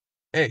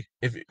 Hey,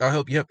 I'll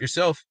help you help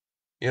yourself.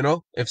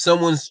 If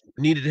someone's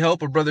needed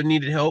help, a brother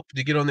needed help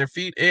to get on their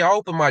feet, hey, I'll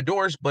open my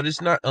doors, but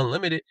it's not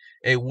unlimited.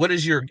 Hey, what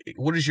is your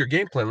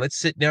game plan? Let's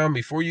sit down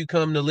before you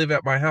come to live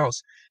at my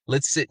house.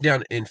 Let's sit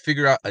down and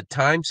figure out a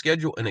time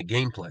schedule and a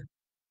game plan.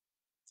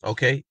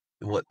 Okay,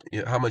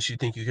 how much you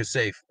think you could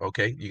save?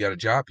 Okay, you got a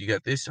job, you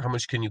got this. How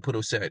much can you put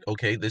aside?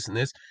 Okay, this and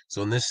this.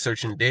 So in this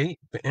certain day,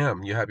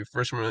 bam, you have your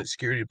first month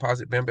security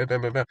deposit. Bam, bam,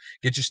 bam, bam, bam.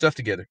 Get your stuff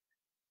together.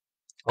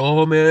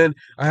 Oh man,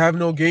 I have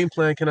no game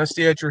plan. Can I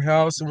stay at your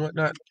house and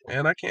whatnot?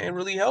 And I can't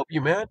really help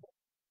you, man.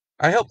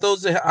 I help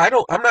those that I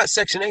don't. I'm not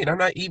Section 8. I'm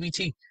not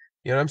EBT.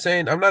 You know what I'm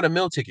saying? I'm not a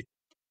meal ticket.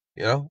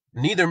 You know,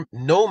 neither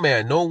no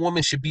man, no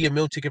woman should be a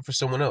meal ticket for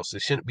someone else.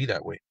 It shouldn't be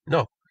that way.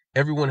 No,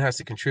 everyone has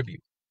to contribute.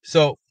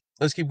 So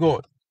let's keep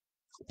going.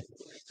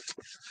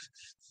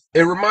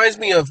 It reminds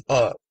me of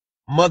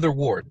Mother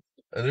Ward.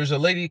 There's a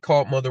lady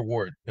called Mother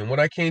Ward, and when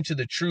I came to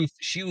the truth,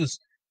 she was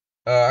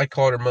I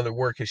called her Mother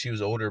Ward because she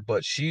was older,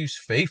 but she's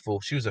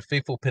faithful. She was a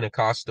faithful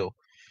Pentecostal,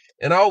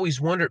 and I always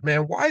wondered,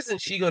 man, why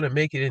isn't she going to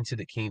make it into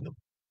the kingdom?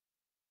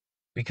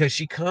 Because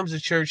she comes to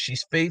church,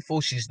 she's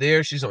faithful, she's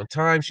there, she's on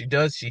time, she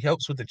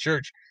helps with the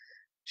church.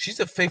 She's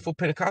a faithful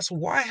Pentecostal.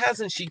 Why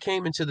hasn't she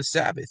came into the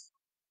Sabbath?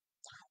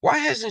 Why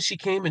hasn't she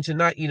came into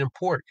not eating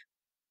pork?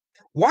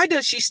 Why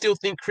does she still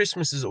think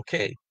Christmas is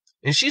okay?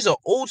 And she's an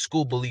old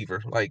school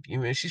believer. Like, you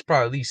know, she's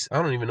probably at least, I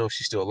don't even know if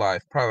she's still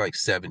alive, probably like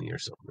 70 or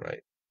something,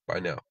 right? By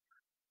now.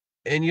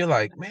 And you're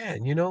like,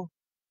 man, you know,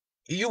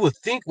 you would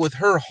think with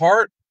her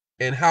heart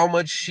and how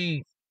much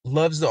she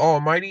loves the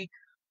Almighty,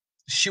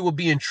 she would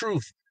be in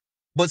truth.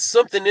 But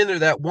something in there,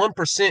 that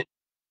 1%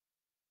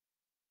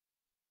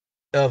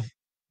 of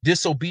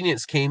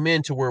disobedience came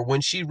in to where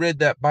when she read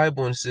that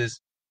Bible and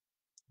says,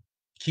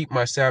 keep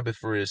my Sabbath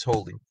for it is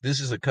holy. This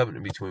is a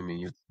covenant between me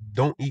and you.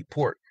 Don't eat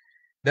pork.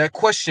 That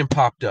question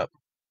popped up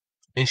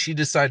and she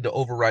decided to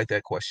override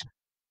that question.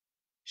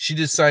 She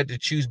decided to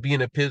choose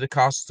being a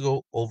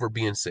Pentecostal over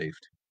being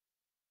saved.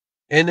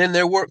 And then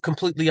they were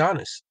completely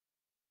honest.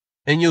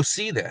 And you'll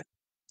see that.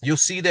 You'll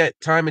see that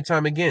time and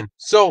time again.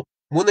 So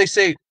when they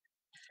say,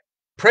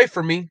 pray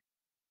for me,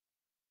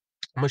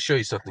 I'm going to show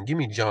you something. Give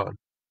me John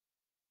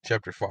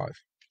chapter 5.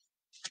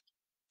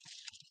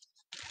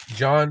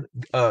 John,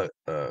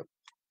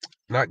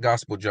 not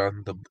Gospel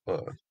John,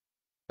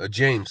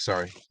 James,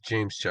 sorry.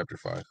 James chapter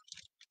 5.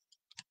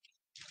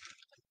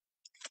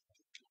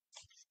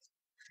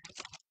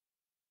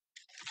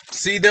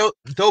 See,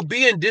 they'll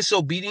be in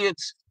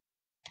disobedience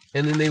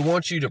and then they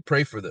want you to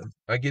pray for them.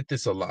 I get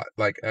this a lot,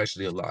 like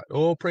actually a lot.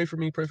 Oh, pray for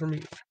me, pray for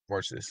me.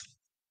 Watch this.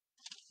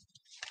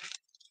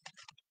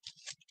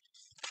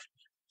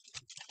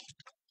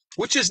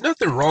 Which is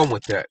nothing wrong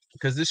with that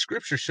because this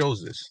scripture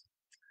shows this.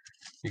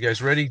 You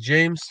guys ready?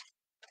 James.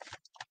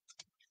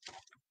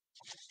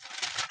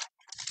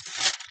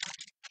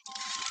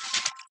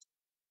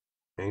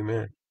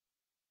 Amen.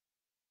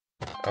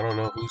 I don't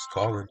know who's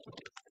calling.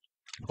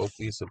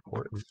 Hopefully it's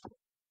important.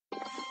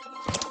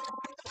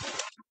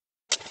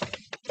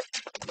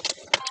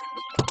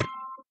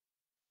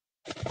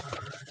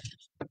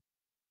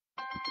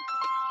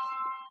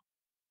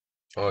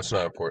 Oh, it's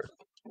not important.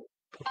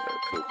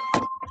 Right,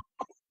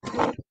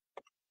 cool.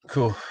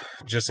 Cool.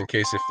 Just in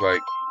case if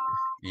like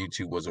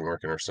YouTube wasn't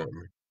working or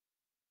something.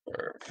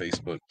 Or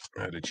Facebook.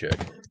 I had to check.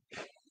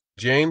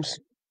 James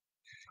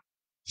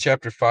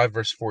chapter 5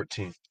 verse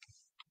 14.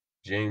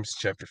 James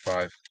chapter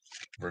 5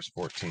 verse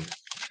 14.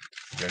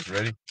 You guys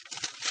ready?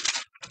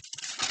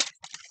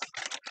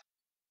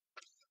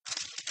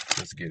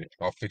 Let's get it.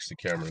 I'll fix the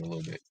camera in a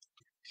little bit.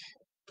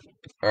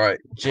 All right.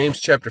 James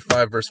chapter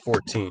 5 verse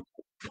 14.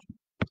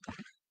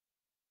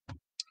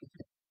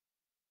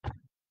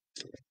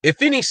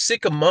 If any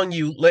sick among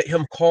you, let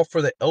him call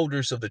for the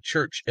elders of the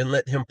church and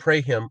let him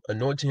pray him,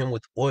 anointing him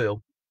with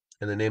oil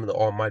in the name of the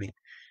Almighty.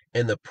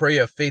 And the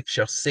prayer of faith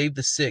shall save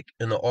the sick,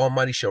 and the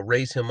Almighty shall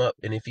raise him up.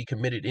 And if he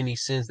committed any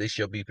sins, they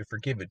shall be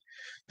forgiven.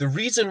 The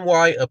reason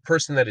why a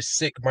person that is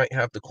sick might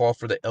have to call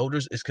for the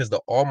elders is because the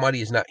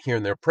Almighty is not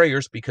hearing their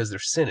prayers because they're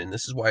sinning.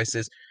 This is why it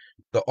says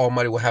the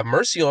Almighty will have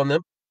mercy on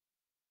them.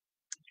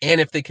 And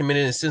if they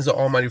committed any sins, the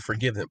Almighty will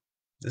forgive them.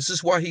 This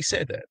is why he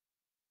said that.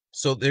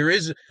 So there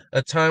is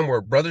a time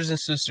where brothers and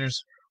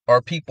sisters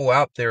or people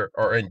out there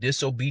are in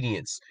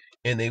disobedience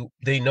and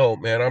they know,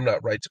 man, I'm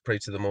not right to pray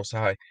to the Most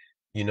High.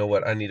 You know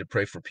what? I need to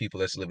pray for people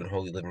that's living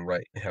holy, living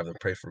right, and have them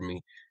pray for me.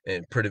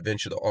 And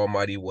peradventure, the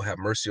Almighty will have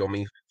mercy on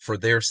me for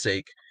their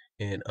sake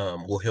and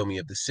will heal me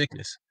of the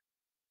sickness.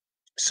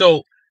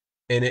 So,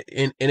 and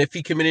if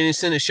he committed any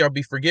sin, it shall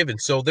be forgiven.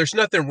 So there's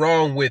nothing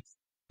wrong with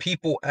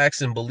people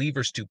asking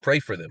believers to pray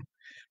for them.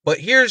 But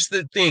here's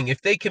the thing.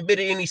 If they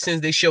committed any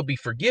sins, they shall be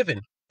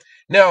forgiven.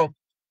 Now,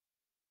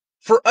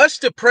 for us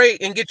to pray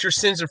and get your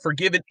sins are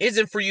forgiven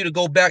isn't for you to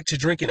go back to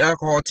drinking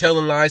alcohol,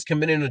 telling lies,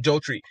 committing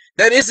adultery.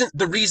 That isn't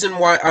the reason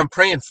why I'm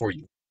praying for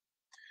you.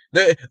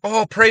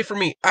 Oh, pray for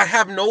me. I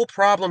have no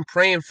problem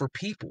praying for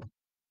people.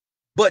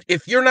 But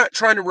if you're not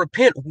trying to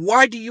repent,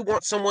 why do you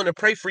want someone to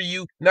pray for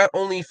you, not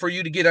only for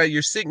you to get out of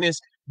your sickness,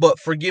 but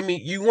forgive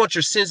me? You want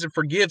your sins to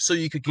forgive so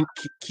you could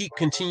keep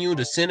continuing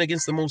to sin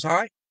against the Most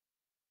High?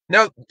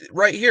 Now,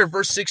 right here,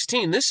 verse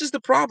 16, this is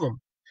the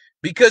problem.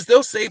 Because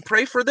they'll say,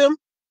 pray for them.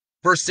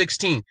 Verse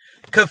 16,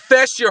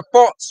 confess your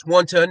faults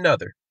one to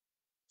another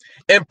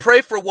and pray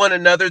for one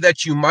another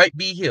that you might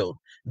be healed.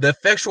 The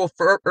effectual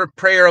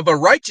prayer of a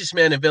righteous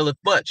man availeth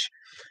much.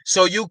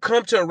 So you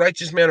come to a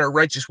righteous man or a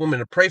righteous woman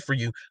to pray for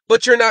you,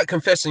 but you're not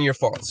confessing your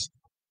faults.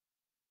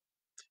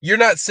 You're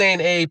not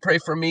saying, hey, pray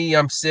for me,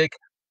 I'm sick.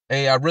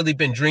 Hey, I've really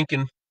been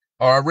drinking.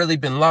 or I really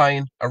been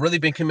lying, I really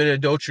been committing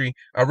adultery,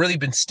 I really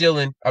been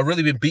stealing, I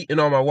really been beating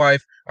on my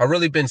wife, I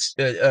really been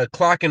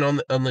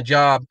clocking on the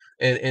job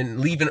and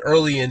leaving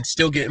early and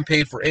still getting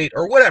paid for 8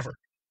 or whatever.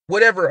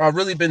 I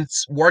really been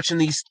watching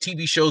these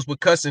TV shows with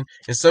cussing,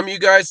 and some of you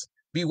guys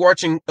be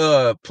watching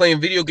playing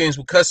video games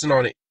with cussing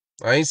on it.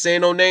 I ain't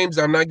saying no names,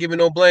 I'm not giving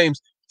no blames.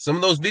 Some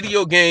of those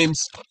video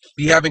games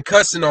be having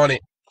cussing on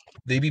it.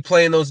 They be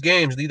playing those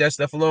games. Leave that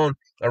stuff alone.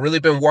 I really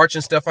been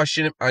watching stuff I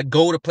shouldn't. I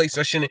go to places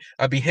I shouldn't.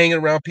 I be hanging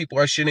around people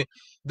I shouldn't.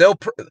 They'll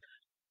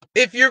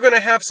if you're gonna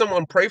have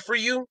someone pray for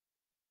you,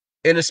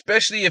 and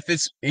especially if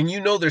it's and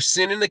you know there's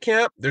sin in the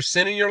camp, there's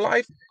sin in your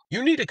life,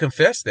 you need to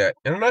confess that.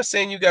 And I'm not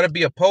saying you got to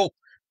be a pope,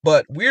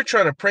 but we're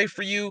trying to pray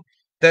for you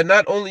that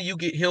not only you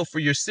get healed for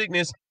your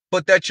sickness,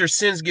 but that your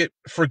sins get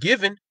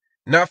forgiven.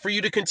 Not for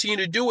you to continue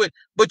to do it,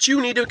 but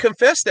you need to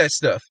confess that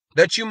stuff,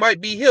 that you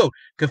might be healed.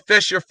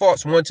 Confess your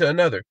faults one to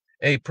another.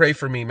 Hey, pray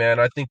for me,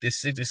 man. I think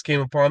this sickness came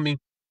upon me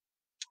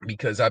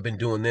because I've been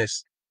doing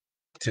this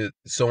to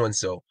so and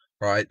so,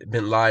 or I've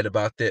been lied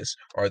about this,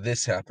 or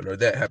this happened, or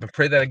that happened.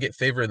 Pray that I get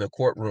favor in the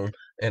courtroom,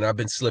 and I've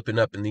been slipping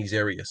up in these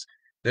areas.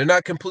 They're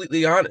not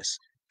completely honest,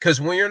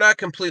 because when you're not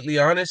completely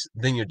honest,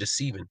 then you're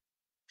deceiving.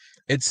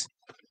 It's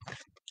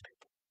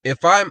if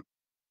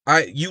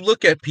you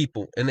look at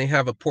people and they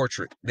have a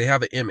portrait, they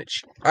have an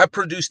image. I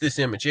produce this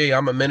image. Hey,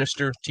 I'm a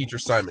minister, teacher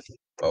Simon.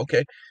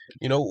 Okay,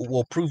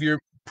 we'll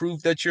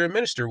prove that you're a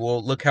minister.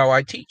 Well, look how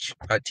I teach.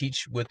 I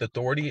teach with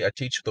authority. I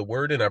teach the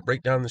word, and I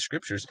break down the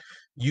scriptures.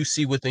 You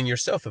see within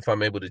yourself if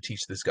I'm able to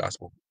teach this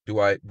gospel. Do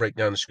I break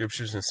down the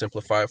scriptures and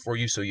simplify it for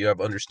you so you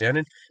have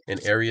understanding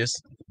in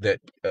areas that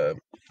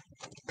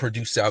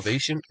produce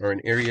salvation, or in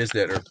areas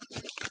that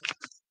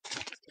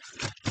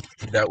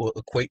will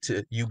equate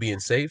to you being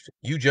saved?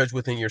 You judge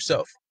within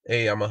yourself.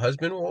 Hey, I'm a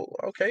husband. Well,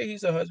 okay,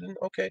 he's a husband.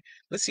 Okay,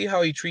 let's see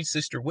how he treats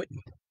Sister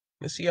Whitney.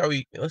 Let's see how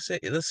he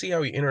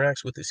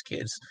interacts with his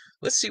kids.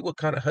 Let's see what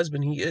kind of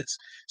husband he is.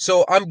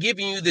 So I'm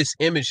giving you this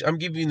image. I'm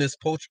giving you this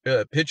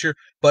picture.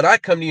 But I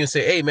come to you and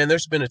say, hey, man,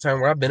 there's been a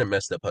time where I've been a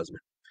messed up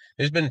husband.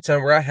 There's been a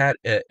time where I had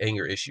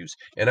anger issues,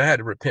 and I had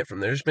to repent from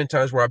them. There's been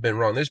times where I've been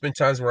wrong. There's been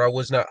times where I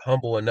was not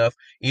humble enough,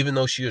 even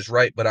though she was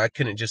right, but I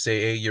couldn't just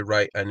say, hey, you're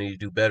right, I need to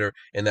do better.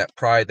 And that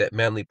pride, that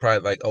manly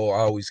pride, like, oh, I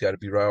always got to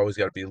be right, I always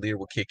got to be a leader,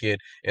 will kick in.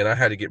 And I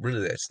had to get rid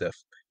of that stuff.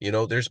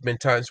 There's been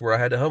times where I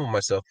had to humble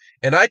myself.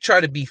 And I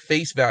try to be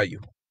face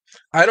value.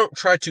 I don't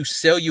try to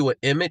sell you an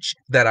image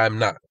that I'm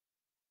not.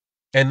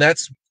 And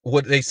that's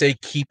what they say,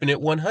 keeping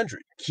it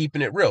 100,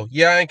 keeping it real.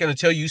 Yeah, I ain't going to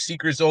tell you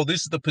secrets. Oh,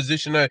 this is the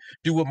position I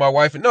do with my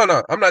wife.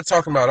 No, I'm not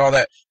talking about all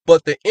that.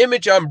 But the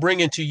image I'm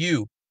bringing to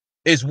you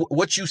is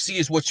what you see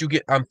is what you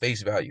get on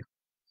face value.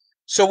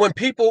 So when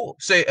people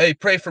say, hey,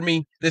 pray for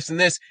me, this and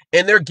this,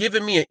 and they're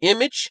giving me an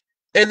image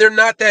and they're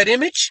not that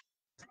image,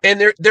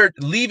 and they're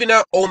leaving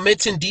out,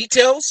 omitting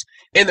details,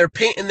 and they're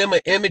painting them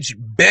an image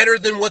better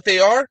than what they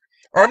are,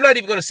 or I'm not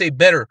even going to say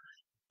better,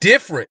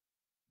 different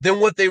than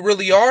what they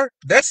really are,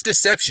 that's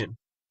deception.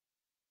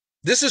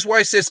 This is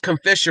why it says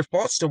confess your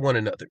faults to one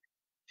another.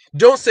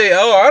 Don't say,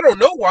 oh, I don't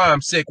know why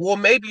I'm sick. Well,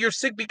 maybe you're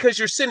sick because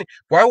you're sinning.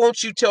 Why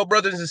won't you tell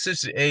brothers and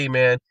sisters, hey,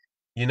 man,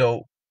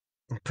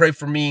 pray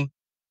for me.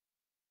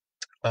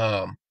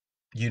 Um,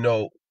 you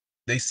know,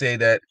 they say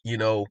that,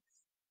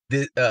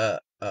 this,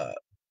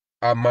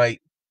 I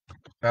might,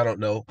 I don't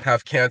know,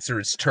 have cancer,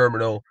 it's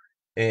terminal,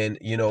 and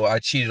I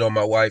cheated on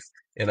my wife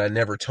and I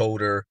never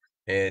told her.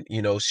 And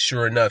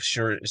sure enough,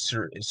 sure, as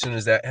soon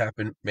as that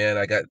happened, man,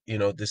 I got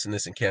this and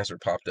this and cancer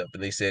popped up,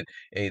 and they said,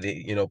 hey,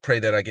 they pray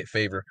that I get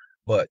favor.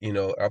 But I'm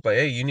like,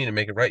 hey, you need to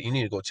make it right. You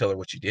need to go tell her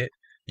what you did.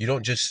 You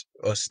don't just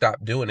stop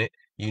doing it.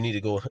 You need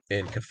to go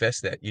and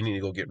confess that. You need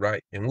to go get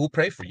right, and we'll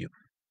pray for you.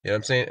 You know what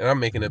I'm saying? And I'm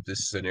making up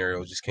this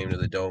scenario, just came to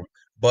the dome,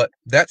 but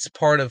that's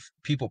part of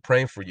people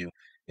praying for you.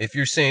 If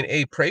you're saying,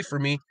 hey, pray for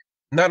me,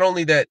 not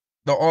only that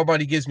the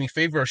Almighty gives me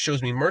favor or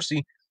shows me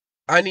mercy,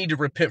 I need to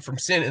repent from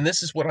sin, and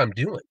this is what I'm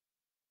doing.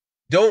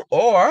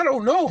 I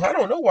don't know. I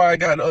don't know why I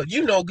got,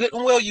 good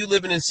and well you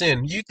living in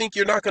sin. You think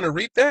you're not going to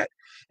reap that?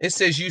 It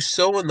says, you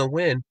sow in the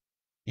wind,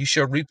 you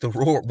shall reap the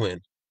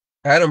whirlwind.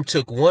 Adam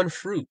took one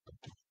fruit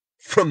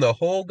from the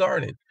whole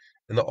garden,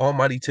 and the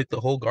Almighty took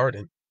the whole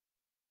garden.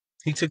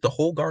 He took the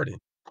whole garden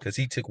because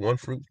he took one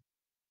fruit.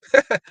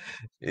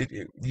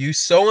 You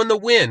sow in the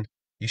wind,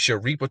 you shall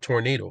reap a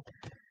tornado.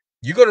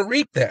 You're going to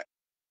reap that.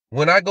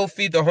 When I go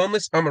feed the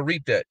homeless, I'm going to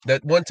reap that.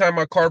 That one time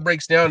my car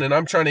breaks down and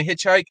I'm trying to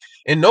hitchhike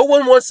and no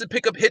one wants to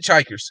pick up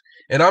hitchhikers.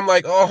 And I'm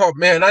like, oh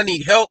man, I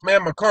need help,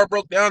 man. My car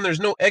broke down. There's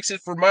no exit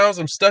for miles.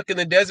 I'm stuck in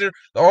the desert.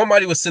 The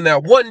Almighty will send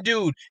that one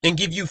dude and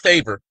give you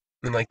favor.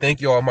 And like,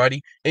 thank you,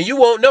 Almighty. And you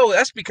won't know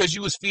that's because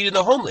you was feeding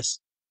the homeless.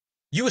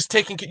 You was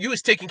taking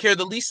care of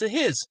the least of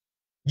his.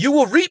 You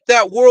will reap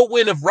that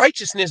whirlwind of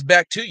righteousness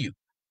back to you.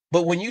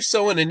 But when you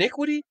sow in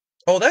iniquity,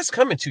 oh, that's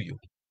coming to you.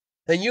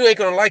 And you ain't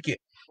going to like it.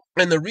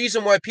 And the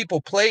reason why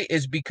people play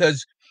is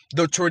because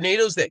the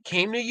tornadoes that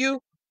came to you,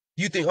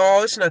 you think,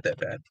 oh, it's not that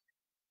bad.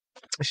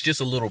 It's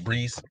just a little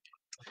breeze.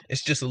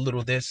 It's just a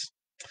little this.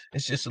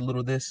 It's just a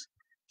little this.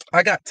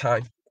 I got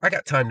time. I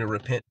got time to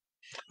repent.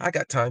 I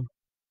got time.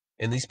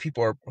 And these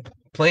people are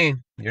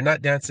playing. You're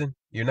not dancing.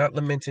 You're not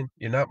lamenting.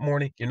 You're not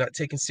mourning. You're not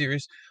taking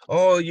serious.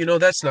 Oh,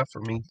 that's not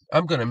for me.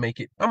 I'm going to make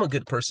it. I'm a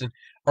good person.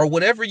 Or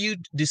whatever you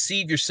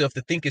deceive yourself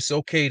to think it's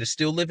okay to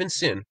still live in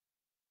sin,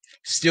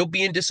 still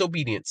be in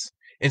disobedience,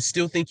 and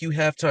still think you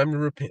have time to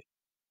repent.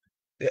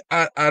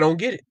 I don't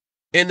get it.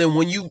 And then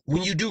when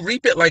you do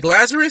repent like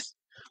Lazarus,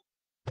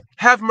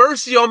 have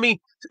mercy on me.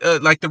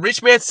 Like the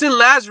rich man, send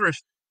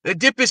Lazarus.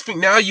 Dip his feet.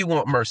 Now you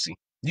want mercy.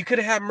 You could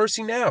have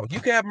mercy now. You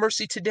could have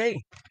mercy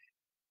today.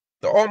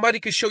 The Almighty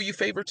could show you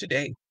favor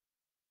today.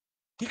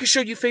 He could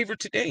show you favor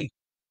today.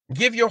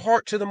 Give your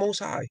heart to the Most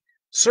High.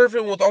 Serve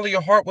Him with all of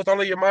your heart, with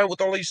all of your mind,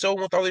 with all of your soul,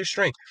 with all of your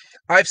strength.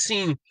 I've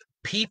seen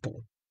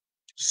people,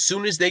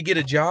 soon as they get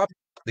a job,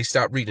 they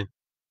stop reading.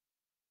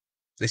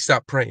 They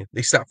stop praying.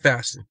 They stop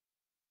fasting.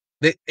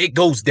 It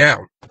goes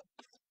down.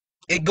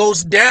 It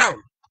goes down.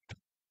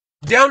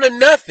 Down to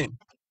nothing.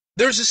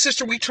 There's a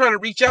sister we trying to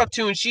reach out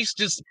to, and she's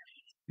just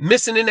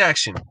missing in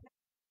action.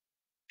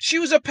 She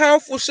was a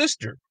powerful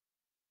sister.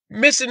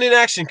 Missing in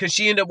action because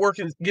she ended up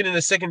getting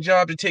a second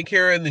job to take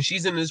care of, and then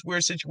she's in this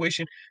weird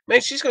situation.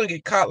 Man, she's going to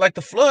get caught like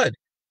the flood.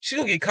 She's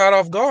going to get caught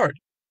off guard.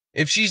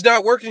 If she's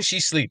not working,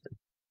 she's sleeping.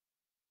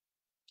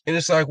 And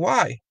it's like,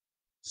 why?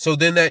 So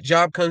then that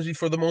job comes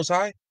before the Most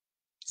High?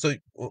 So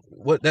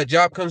what? That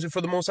job comes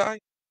before the Most High?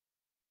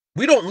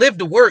 We don't live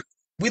to work.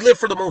 We live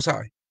for the Most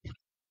High.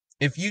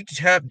 If you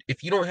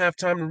don't have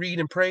time to read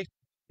and pray,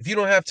 if you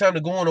don't have time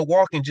to go on a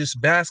walk and just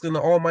bask in the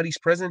Almighty's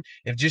presence,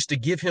 if just to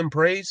give Him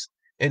praise,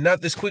 and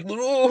not this quick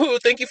little, oh,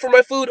 thank you for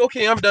my food.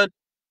 Okay, I'm done.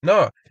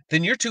 No,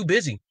 then you're too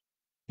busy.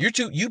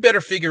 You better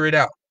figure it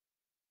out.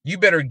 You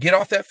better get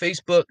off that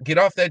Facebook, get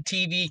off that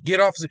TV,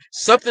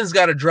 something's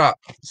got to drop.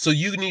 So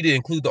you need to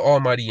include the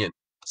Almighty in.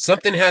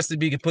 Something has to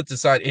be put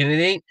aside, and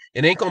it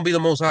ain't going to be the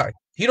Most High.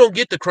 He don't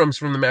get the crumbs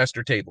from the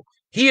master table.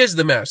 He is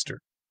the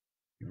master.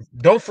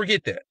 Don't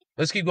forget that.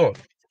 Let's keep going.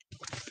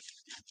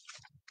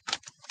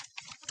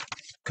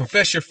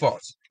 Confess your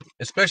faults.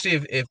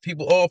 Especially if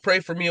people,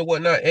 pray for me or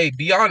whatnot. Hey,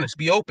 be honest,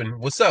 be open.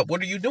 What's up?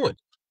 What are you doing?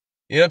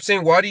 You know what I'm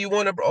saying? Why do you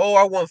want to,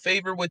 I want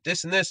favor with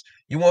this and this.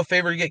 You want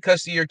favor to get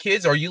custody of your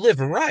kids? Are you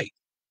living right?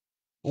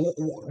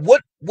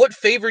 What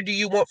favor do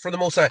you want for the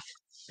Most High?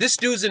 This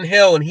dude's in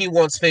hell and he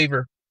wants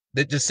favor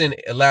to send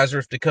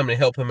Lazarus to come and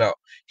help him out.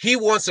 He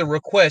wants a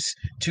request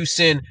to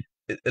send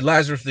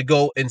Lazarus to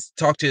go and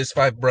talk to his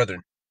 5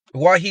 brethren.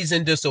 Why he's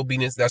in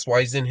disobedience, that's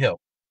why he's in hell.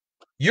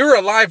 You're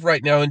alive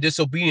right now in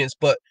disobedience,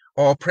 but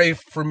pray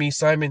for me,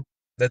 Simon,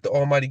 that the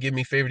Almighty give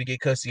me favor to get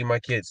custody of my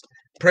kids.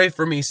 Pray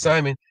for me,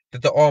 Simon,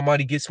 that the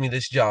Almighty gets me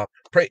this job.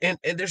 Pray, and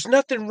there's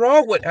nothing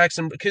wrong with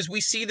asking, because we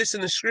see this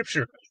in the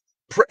scripture.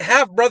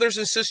 Have brothers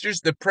and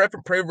sisters, the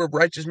prayer of a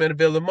righteous man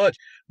availeth much.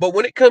 But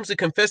when it comes to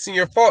confessing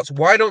your faults,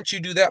 why don't you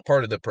do that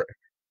part of the prayer?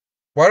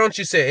 Why don't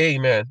you say, hey,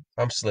 man,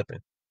 I'm slipping.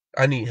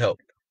 I need help.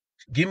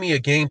 Give me a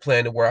game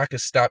plan to where I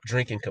could stop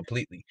drinking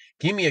completely.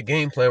 Give me a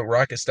game plan where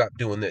I could stop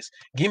doing this.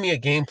 Give me a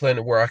game plan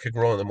to where I could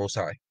grow in the Most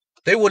High.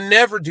 They will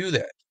never do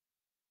that.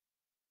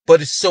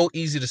 But it's so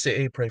easy to say,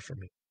 hey, pray for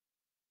me.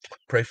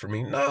 Pray for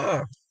me.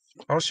 Nah,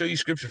 I'll show you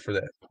scripture for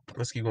that.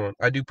 Let's keep going.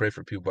 I do pray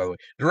for people, by the way.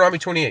 Deuteronomy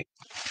 28.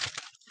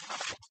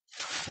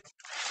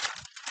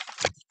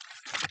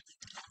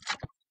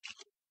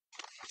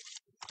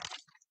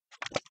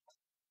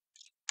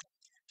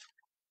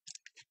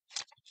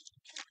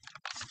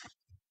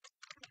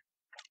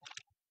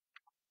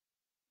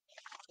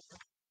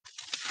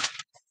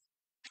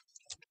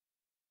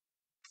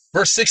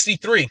 Verse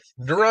 63,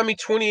 Deuteronomy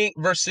 28,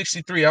 verse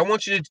 63. I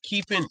want you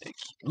to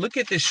look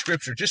at this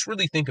scripture. Just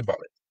really think about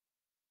it.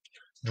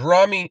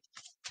 Deuteronomy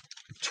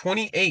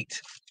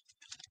 28,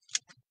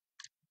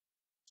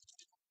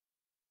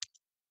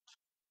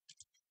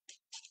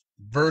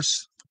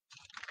 verse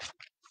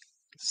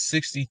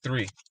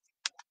 63.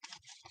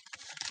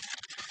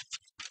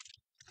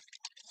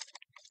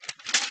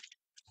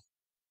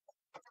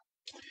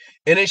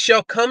 And it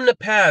shall come to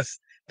pass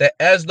that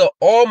as the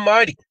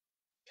Almighty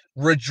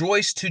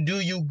rejoice to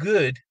do you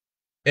good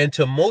and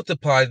to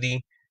multiply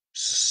thee,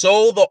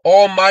 so the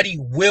Almighty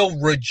will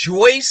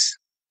rejoice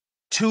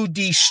to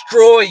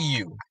destroy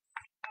you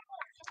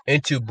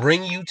and to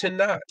bring you to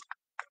naught,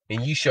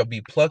 and you shall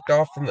be plucked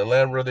off from the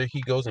land whither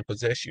he goes and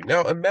possess you.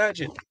 Now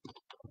imagine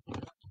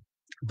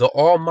the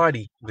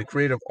Almighty, the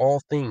creator of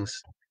all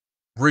things,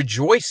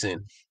 rejoicing,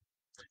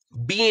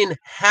 being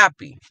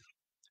happy,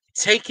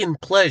 taking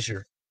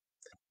pleasure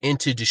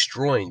into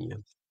destroying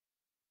you.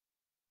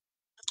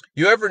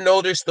 You ever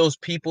notice those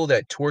people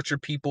that torture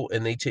people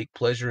and they take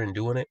pleasure in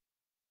doing it?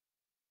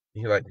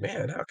 And you're like,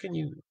 man, how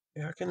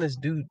can this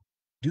dude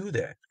do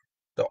that?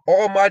 The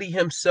Almighty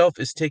himself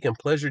is taking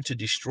pleasure to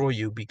destroy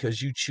you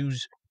because you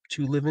choose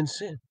to live in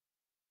sin.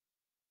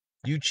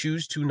 You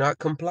choose to not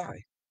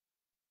comply.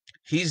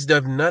 He's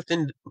done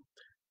nothing.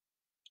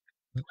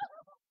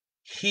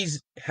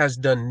 Has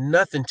done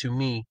nothing to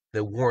me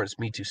that warrants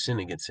me to sin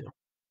against him.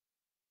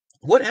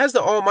 What has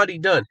the Almighty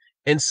done?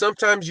 And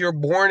sometimes you're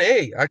born,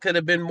 I could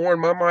have been born,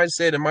 my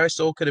mindset and my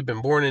soul could have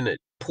been born in a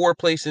poor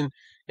place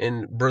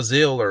in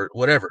Brazil or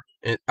whatever.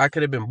 And I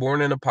could have been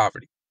born into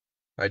poverty.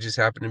 I just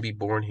happen to be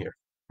born here.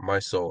 My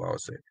soul, I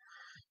would say.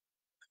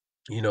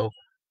 You know,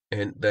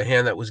 and the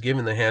hand that was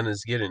given, the hand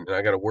is given, and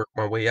I got to work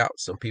my way out.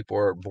 Some people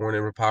are born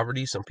in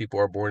poverty, some people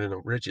are born in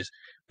riches,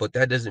 but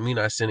that doesn't mean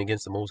I sin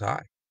against the Most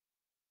High.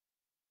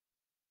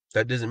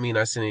 That doesn't mean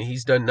I sin.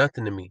 He's done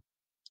nothing to me.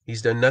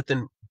 He's done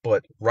nothing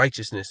but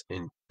righteousness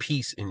and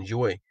peace and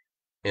joy.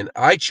 And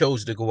I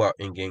chose to go out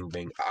and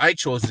gangbang. I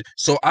chose to,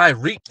 so I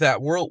reaped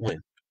that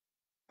whirlwind.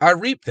 I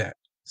reaped that.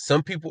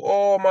 Some people,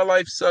 oh, my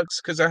life sucks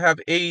because I have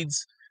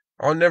AIDS.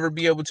 I'll never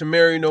be able to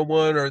marry no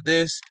one or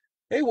this.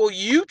 Hey, well,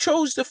 you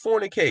chose to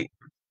fornicate.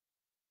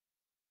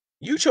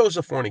 You chose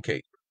to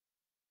fornicate.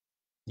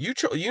 You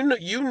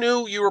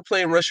knew you were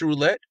playing Russian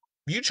roulette.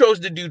 You chose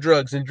to do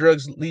drugs, and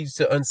drugs leads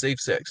to unsafe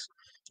sex.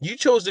 You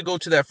chose to go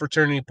to that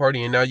fraternity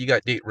party, and now you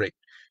got date rape.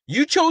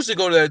 You chose to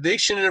go to that. They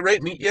shouldn't have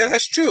raped me. Yeah,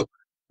 that's true,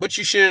 but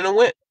you shouldn't have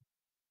went.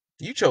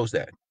 You chose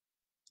that.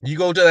 You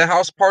go to the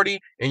house party,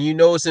 and you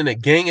know it's in a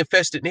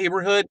gang-infested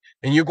neighborhood,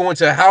 and you're going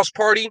to a house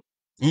party,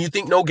 and you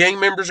think no gang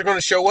members are going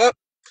to show up,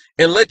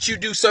 and let you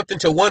do something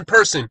to one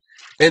person,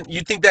 and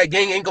you think that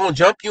gang ain't going to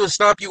jump you and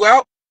stomp you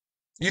out?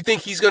 You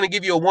think he's going to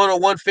give you a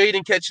one-on-one fade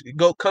and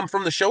come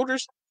from the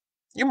shoulders?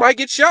 You might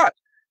get shot,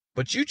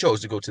 but you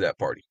chose to go to that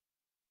party.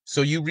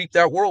 So you reap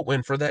that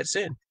whirlwind for that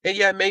sin. And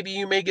yeah, maybe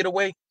you may get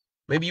away.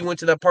 Maybe you went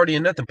to that party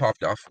and nothing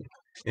popped off.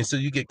 And so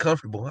you get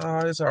comfortable.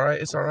 It's all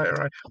right. It's all right. All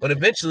right. But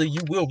eventually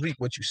you will reap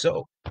what you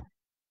sow.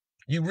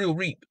 You will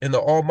reap, and the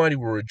Almighty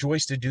will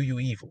rejoice to do you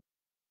evil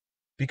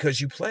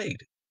because you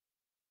played.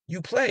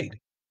 You played.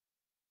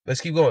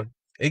 Let's keep going.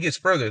 It gets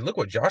further. Look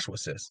what Joshua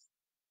says.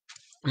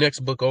 Next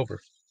book over.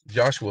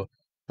 Joshua,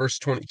 verse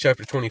 20,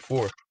 chapter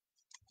 24.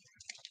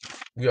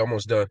 We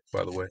almost done,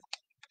 by the way.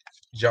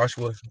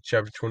 Joshua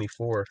chapter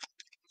 24.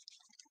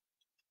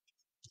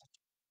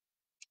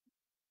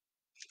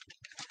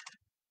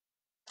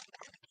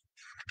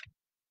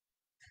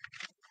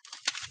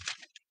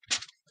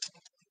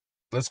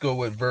 Let's go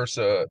with verse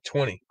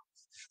 20.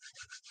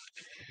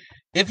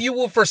 If you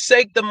will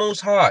forsake the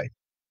Most High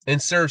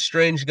and serve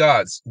strange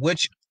gods,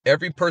 which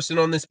every person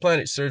on this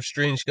planet serves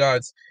strange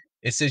gods,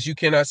 it says you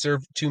cannot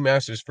serve two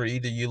masters, for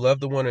either you love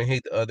the one or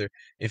hate the other.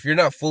 If you're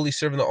not fully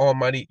serving the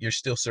Almighty, you're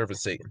still serving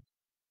Satan.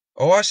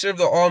 Oh, I serve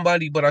the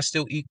Almighty, but I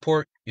still eat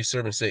pork. You're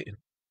serving Satan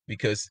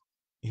because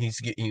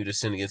he's getting you to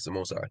sin against the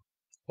Most High.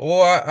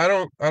 Oh, I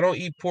don't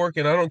eat pork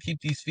and I don't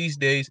keep these feast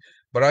days,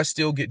 but I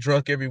still get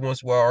drunk every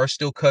once in a while, or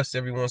still cuss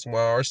every once in a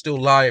while, or still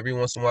lie every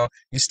once in a while.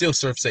 You still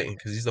serve Satan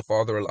because he's the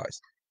father of lies.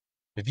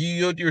 If you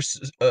yield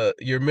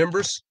your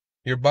members,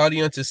 your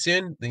body unto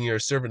sin, then you're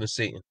a servant of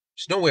Satan.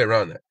 There's no way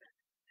around that.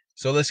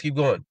 So let's keep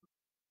going.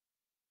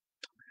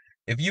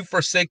 If you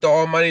forsake the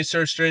Almighty and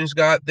serve strange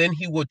God, then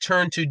he will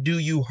turn to do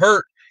you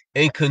hurt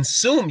and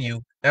consume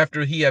you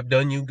after he have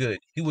done you good.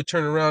 He will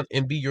turn around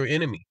and be your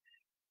enemy.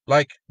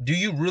 Like, do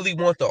you really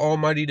want the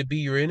Almighty to be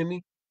your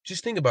enemy?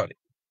 Just think about it.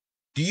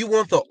 Do you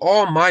want the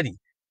Almighty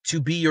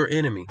to be your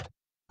enemy?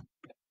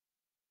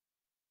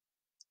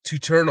 To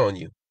turn on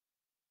you?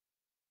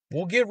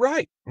 Well, get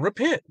right.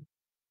 Repent.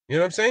 You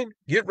know what I'm saying?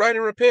 Get right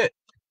and repent.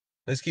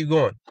 Let's keep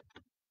going.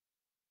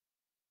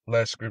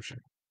 Last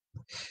scripture.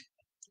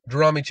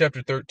 Deuteronomy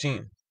chapter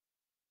 13.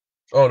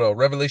 Oh no,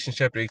 Revelation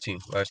chapter 18.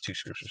 Last two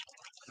scriptures.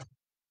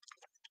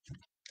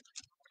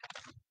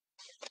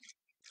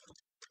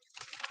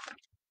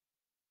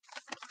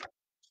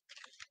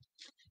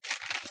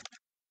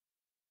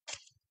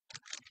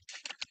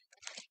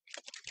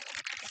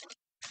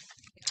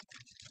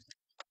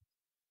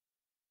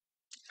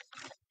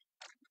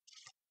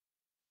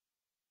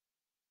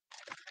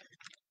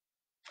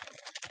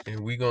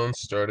 And we gonna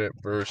start at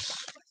verse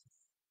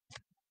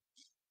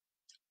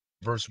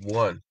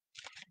 1.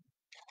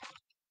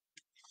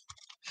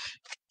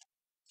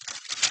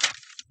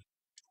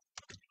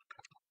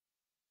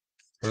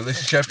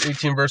 Revelation chapter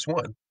 18, verse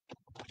 1.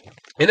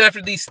 And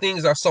after these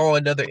things I saw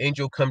another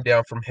angel come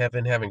down from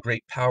heaven, having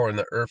great power, and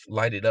the earth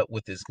lighted up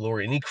with his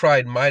glory. And he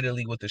cried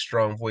mightily with a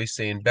strong voice,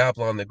 saying,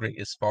 Babylon the great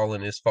is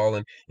fallen,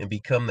 and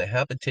become the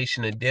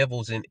habitation of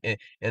devils, and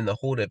the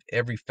hold of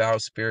every foul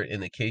spirit,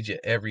 and the cage of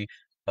every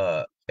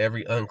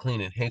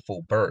unclean and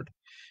hateful bird.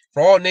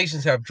 For all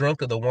nations have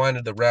drunk of the wine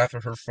of the wrath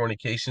of her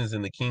fornications,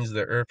 and the kings of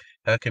the earth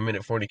have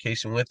committed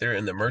fornication with her,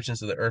 and the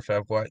merchants of the earth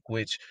have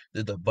which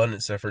the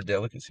abundance of her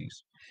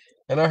delicacies.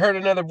 And I heard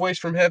another voice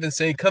from heaven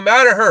saying, Come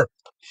out of her,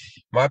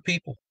 my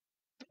people,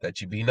 that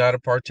you be not a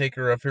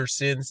partaker of her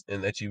sins,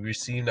 and that you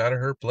receive not of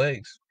her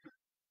plagues.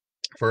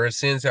 For her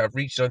sins have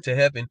reached unto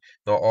heaven,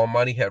 the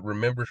Almighty hath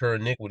remembered her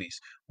iniquities.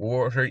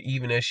 Reward her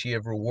even as she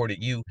hath rewarded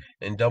you,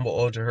 and double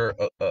unto her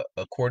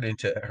according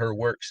to her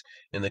works.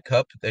 And the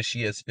cup that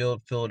she has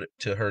filled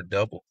to her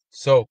double.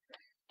 So,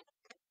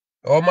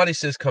 Almighty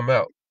says, come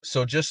out.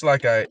 So just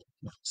like I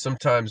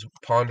sometimes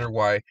ponder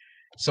why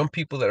some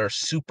people that are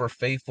super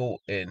faithful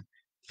and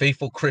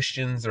faithful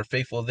Christians or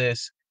faithful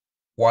this,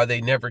 why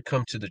they never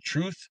come to the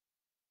truth,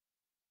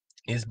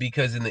 is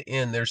because in the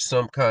end there's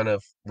some kind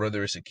of,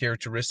 whether it's a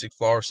characteristic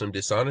flaw or some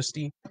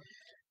dishonesty,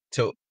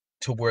 to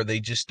where they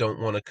just don't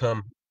want to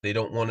come They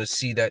don't want to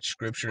see that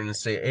scripture and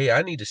say, hey,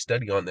 I need to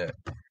study on that.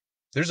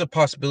 There's a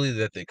possibility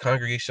that the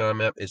congregation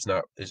I'm at is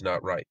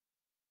not right.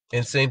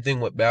 And same thing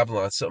with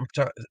Babylon.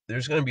 Sometimes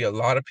there's going to be a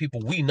lot of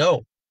people we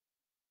know.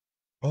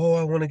 Oh,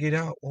 I want to get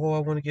out. Oh, I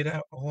want to get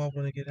out. Oh, I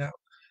want to get out.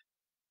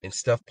 And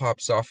stuff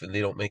pops off and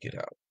they don't make it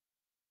out.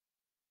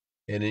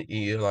 And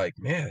you're like,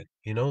 man,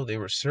 they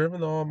were serving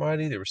the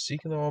Almighty. They were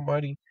seeking the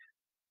Almighty.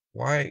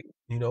 Why,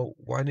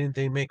 why didn't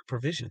they make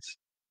provisions?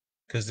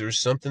 Because there's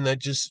something that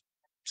just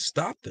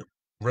stopped them.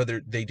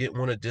 Whether they didn't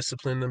want to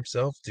discipline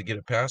themselves to get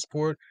a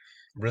passport,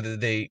 whether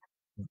they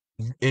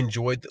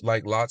enjoyed,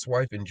 like Lot's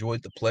wife,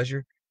 enjoyed the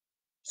pleasure.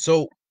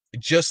 So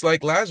just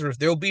like Lazarus,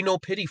 there'll be no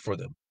pity for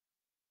them.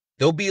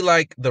 They'll be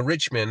like the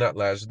rich man, not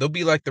Lazarus. They'll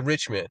be like the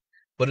rich man.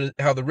 But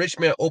how the rich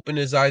man opened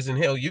his eyes in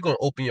hell, you're going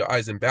to open your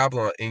eyes in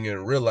Babylon and you're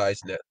going to realize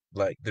that,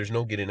 like, there's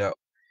no getting out.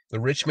 The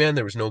rich man,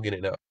 there was no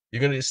getting out.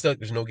 You're going to get stuck,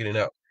 there's no getting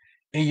out.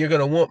 And you're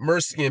going to want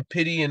mercy and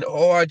pity and,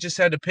 oh, I just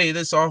had to pay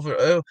this off.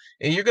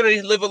 And you're going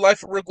to live a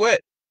life of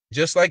regret,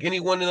 just like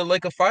anyone in the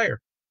lake of fire.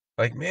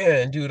 Like,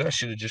 man, dude, I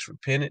should have just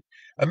repented.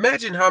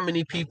 Imagine how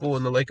many people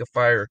in the lake of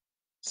fire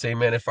say,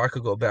 man, if I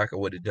could go back, I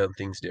would have done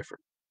things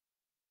different.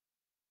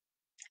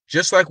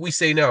 Just like we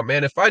say now,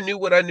 man, if I knew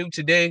what I knew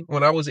today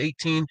when I was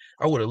 18,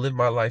 I would have lived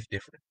my life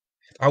different.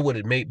 I would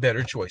have made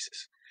better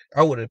choices.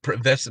 I would have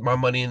invested my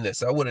money in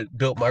this. I would have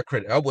built my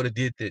credit. I would have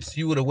did this.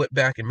 You would have went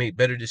back and made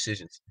better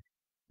decisions.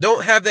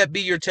 Don't have that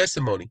be your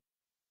testimony.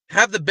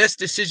 Have the best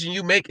decision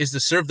you make is to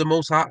serve the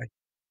Most High.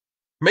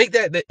 Make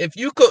that if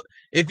you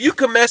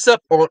could mess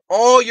up on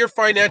all your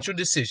financial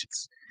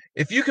decisions,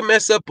 if you can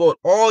mess up on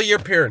all your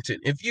parenting,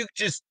 if you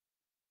just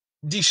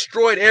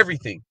destroyed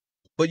everything,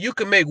 but you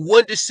can make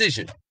one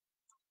decision,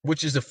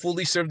 which is to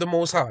fully serve the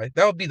Most High,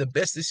 that would be the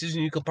best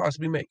decision you could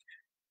possibly make.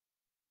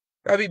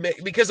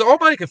 Because the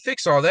Almighty can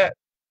fix all that.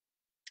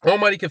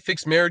 Almighty can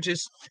fix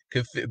marriages,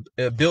 could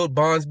build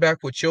bonds back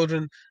with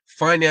children,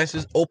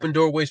 finances, open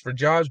doorways for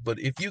jobs. But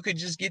if you could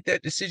just get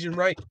that decision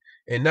right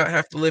and not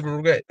have to live in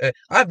regret,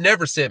 I've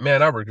never said,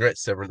 man, I regret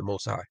serving the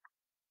Most High.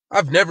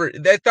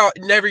 That thought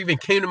never even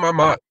came to my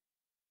mind.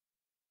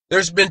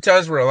 There's been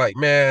times where I'm like,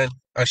 man,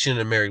 I shouldn't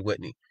have married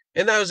Whitney.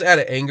 And that was out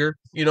of anger,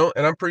 and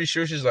I'm pretty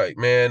sure she's like,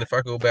 man, if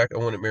I go back, I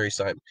want to marry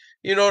Simon.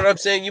 You know what I'm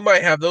saying? You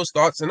might have those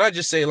thoughts. And I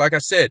just say, like I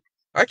said,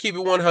 I keep it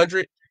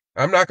 100.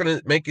 I'm not going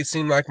to make it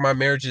seem like my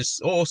marriage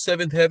is,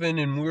 seventh heaven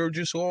and we're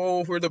just,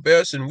 we're the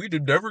best and we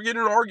did never get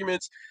in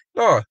arguments.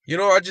 No,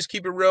 I just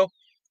keep it real.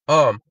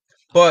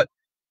 But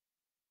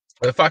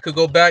if I could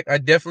go back, I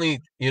definitely,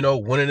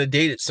 wouldn't have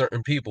dated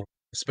certain people,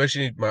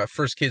 especially my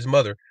first kid's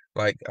mother.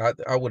 Like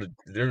I would have,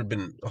 there would have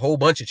been a whole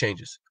bunch of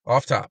changes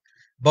off top.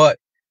 But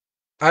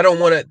I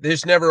don't want to,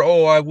 there's never,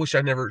 I wish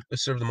I never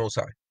served the Most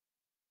High.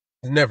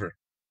 Never.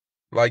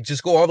 Like,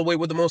 just go all the way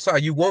with the Most High.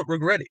 You won't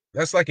regret it.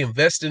 That's like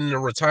investing in a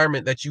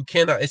retirement that you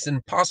cannot, it's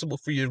impossible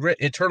for you to regret.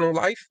 Eternal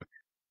life?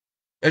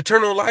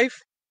 Eternal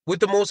life with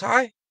the Most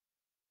High?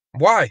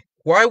 Why?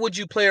 Why would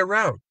you play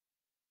around?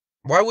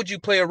 Why would you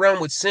play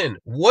around with sin?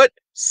 What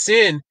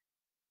sin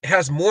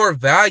has more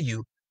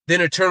value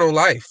than eternal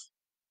life?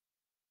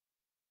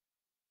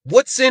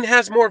 What sin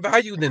has more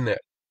value than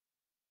that?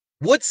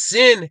 What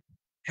sin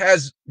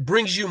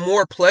brings you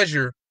more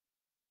pleasure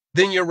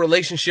than your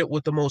relationship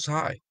with the Most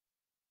High?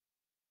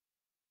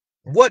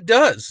 What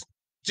does?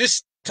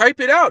 Just type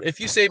it out. If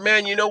you say,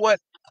 man, you know what?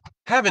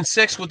 Having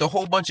sex with a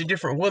whole bunch of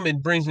different women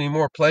brings me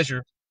more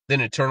pleasure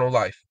than eternal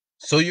life.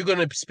 So you're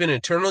going to spend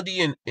eternity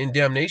in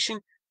damnation?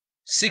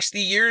 60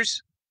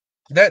 years?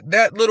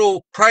 That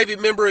little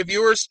private member of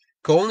yours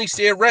can only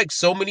stay erect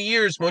so many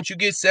years. Once you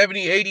get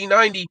 70, 80,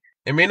 90,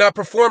 it may not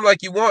perform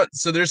like you want.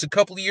 So there's a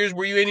couple of years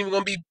where you ain't even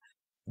going to be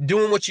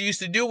doing what you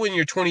used to do when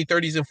you're 20,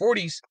 30s, and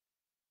 40s.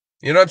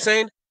 You know what I'm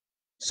saying?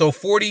 So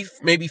 40,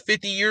 maybe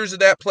 50 years of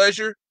that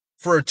pleasure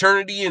for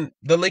eternity in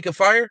the lake of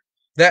fire.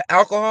 That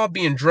alcohol,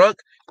 being drunk,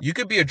 you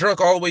could be a drunk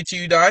all the way till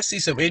you die. I see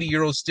some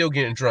 80-year-olds still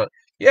getting drunk.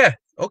 Yeah,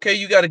 okay,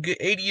 you got a good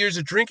 80 years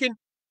of drinking,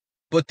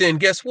 but then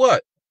guess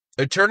what?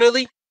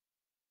 Eternity,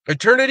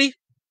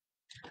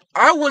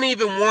 I wouldn't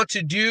even want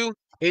to do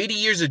 80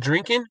 years of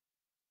drinking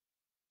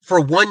for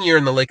 1 year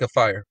in the lake of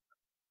fire.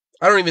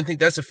 I don't even think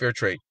that's a fair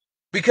trade.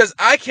 Because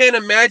I can't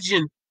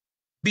imagine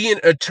being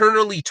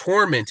eternally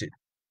tormented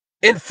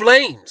in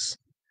flames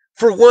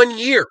for 1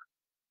 year.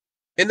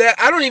 And that,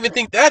 I don't even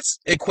think that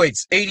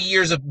equates 80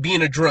 years of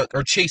being a drunk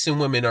or chasing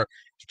women, or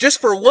just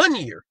for 1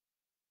 year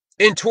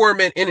in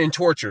torment and in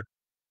torture.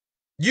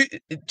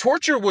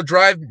 Torture will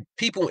drive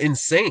people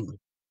insane.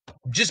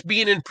 Just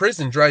being in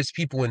prison drives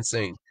people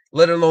insane,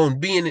 let alone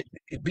being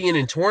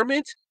in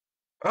torment.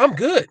 I'm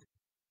good.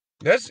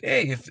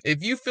 Hey,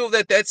 if you feel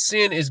that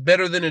sin is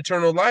better than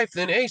eternal life,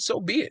 then hey, so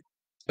be it.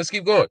 Let's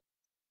keep going.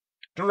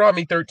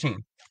 Deuteronomy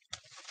 13.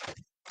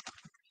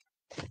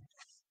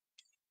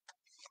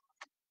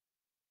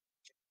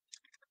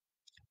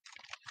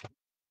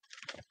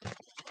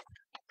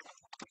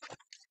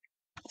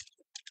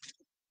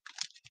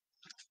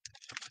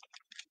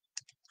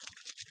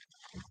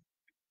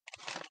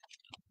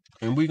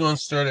 And we're going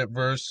to start at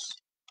verse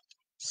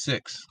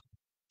 6.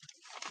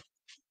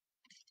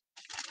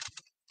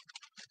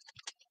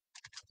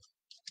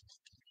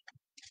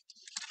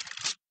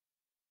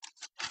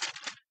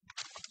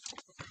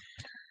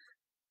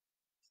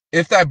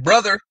 If thy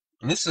brother,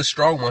 and this is a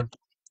strong one,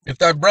 if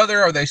thy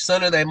brother or thy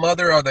son or thy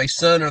mother or thy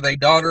son or thy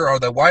daughter or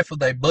thy wife of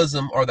thy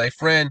bosom or thy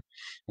friend,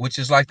 which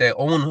is like thy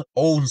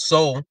own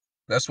soul,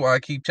 that's why I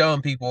keep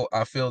telling people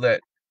I feel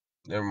that,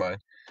 never mind,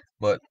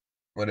 but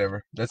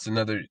whatever, that's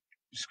another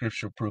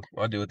scriptural proof.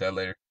 I'll deal with that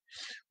later.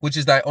 Which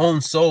is thy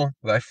own soul,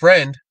 thy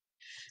friend,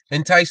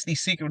 entice thee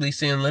secretly,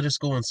 saying, let us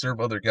go and serve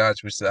other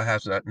gods which thou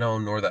hast not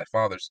known, nor thy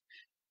fathers.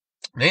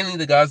 Namely,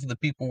 the gods of the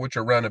people which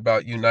are round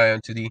about you, nigh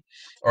unto thee,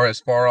 are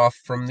as far off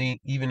from thee,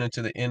 even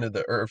unto the end of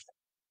the earth,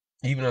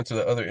 even unto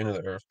the other end of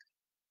the earth.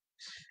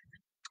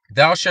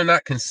 Thou shalt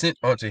not consent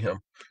unto him,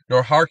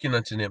 nor hearken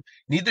unto them,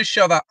 neither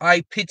shall thy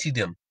eye pity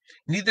them,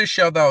 neither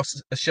shalt thou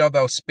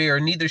spare,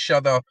 neither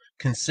shalt thou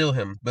conceal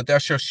him, but thou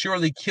shalt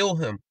surely kill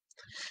him.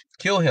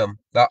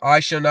 Thy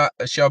eye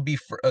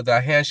thy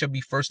hand shall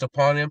be first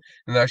upon him,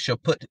 and thou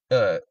shalt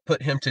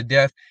put him to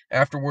death.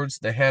 Afterwards,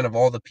 the hand of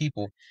all the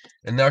people,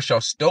 and thou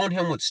shalt stone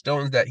him with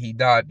stones that he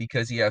die,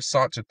 because he hath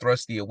sought to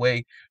thrust thee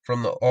away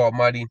from the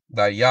Almighty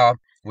thy Yah,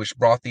 which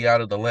brought thee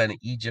out of the land of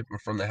Egypt and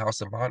from the house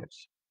of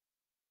bondage.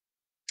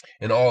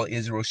 And all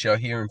Israel shall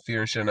hear and fear,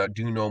 and shall not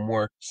do no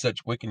more such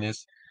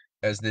wickedness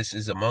as this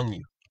is among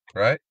you.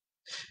 Right?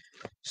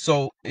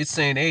 So it's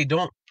saying, hey,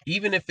 don't,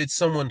 even if it's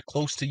someone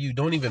close to you,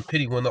 don't even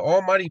pity. When the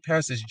Almighty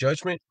passes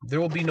judgment, there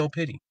will be no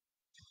pity.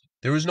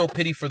 There is no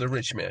pity for the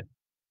rich man.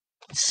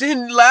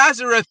 Send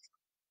Lazarus,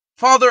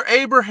 Father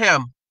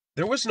Abraham.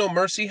 There was no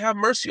mercy. Have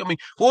mercy on me.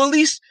 Well, at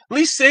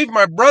least save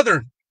my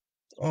brother.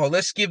 Oh,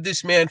 let's give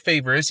this man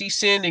favor. As he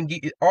sinned and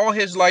all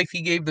his life,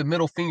 he gave the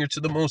middle finger to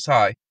the Most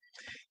High.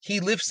 He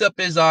lifts up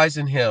his eyes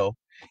in hell,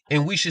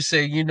 and we should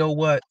say, you know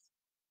what?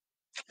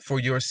 For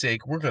your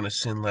sake, we're going to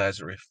send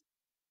Lazarus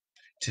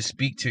to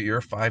speak to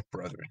your 5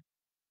 brethren.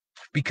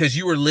 Because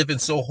you were living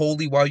so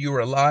holy while you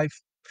were alive.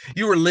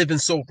 You were living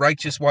so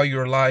righteous while you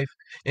were alive.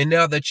 And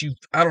now that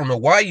I don't know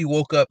why you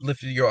woke up,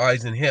 lifted your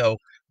eyes in hell,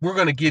 we're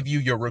going to give you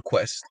your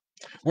request.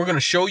 We're going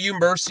to show you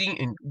mercy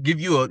and give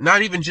you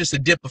not even just a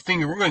dip of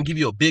finger. We're going to give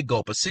you a big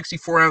gulp, a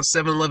 64-ounce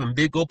 7-Eleven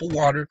big gulp of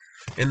water.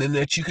 And then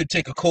that you could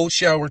take a cold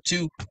shower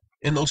too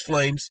in those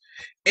flames.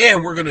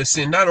 And we're going to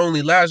send not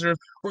only Lazarus,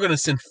 we're going to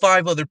send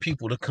 5 other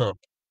people to come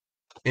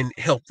and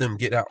help them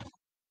get out.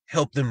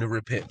 Help them to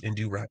repent and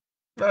do right.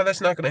 No, that's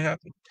not going to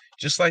happen.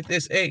 Just like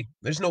this, hey,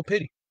 there's no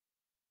pity.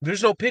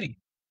 There's no pity.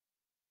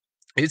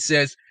 It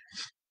says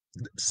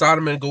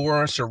Sodom and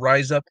Gomorrah shall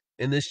rise up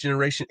in this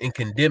generation and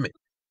condemn it.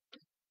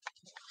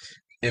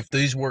 If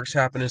these works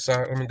happen in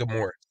Sodom and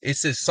Gomorrah, it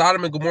says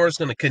Sodom and Gomorrah is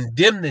going to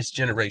condemn this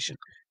generation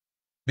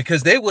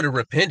because they would have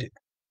repented.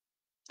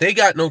 They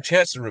got no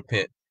chance to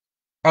repent.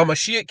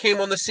 Mashiach came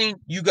on the scene.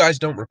 You guys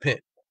don't repent.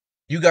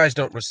 You guys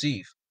don't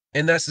receive.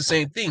 And that's the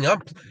same thing.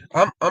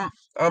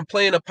 I'm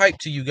playing a pipe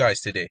to you guys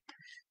today.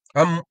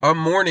 I'm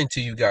mourning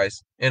to you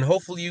guys, and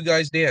hopefully you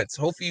guys dance.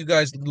 Hopefully you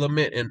guys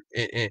lament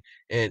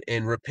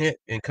and repent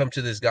and come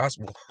to this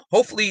gospel.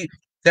 Hopefully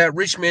that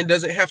rich man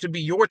doesn't have to be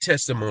your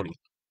testimony.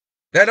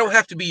 That don't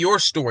have to be your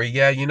story.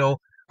 Yeah, you know,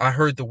 I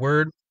heard the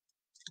word.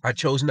 I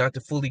chose not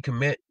to fully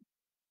commit.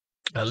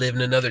 I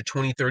lived another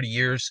 20, 30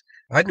 years.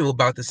 I knew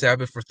about the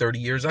Sabbath for 30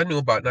 years. I knew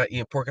about not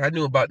eating pork. I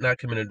knew about not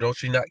committing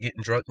adultery, not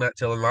getting drunk, not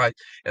telling lies.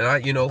 And I,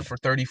 you know, for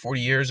 30, 40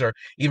 years or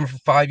even for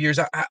 5 years,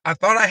 I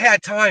thought I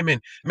had time.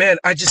 And man,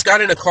 I just got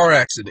in a car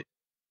accident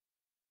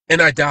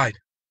and I died.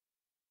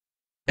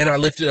 And I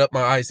lifted up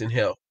my eyes in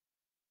hell.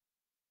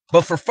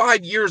 But for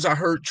 5 years, I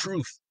heard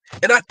truth.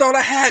 And I thought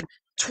I had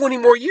 20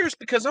 more years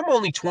because I'm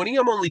only 20,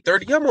 I'm only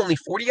 30, I'm only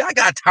 40. I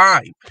got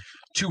time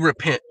to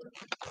repent.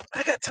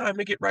 I got time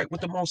to get right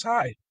with the Most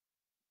High.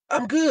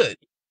 I'm good.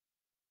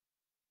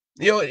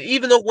 You know,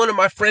 even though one of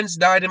my friends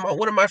died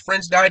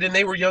and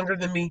they were younger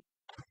than me,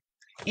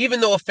 even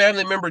though a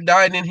family member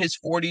died in his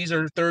 40s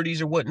or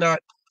 30s or whatnot,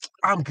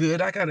 I'm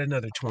good. I got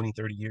another 20,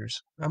 30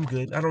 years. I'm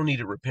good. I don't need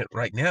to repent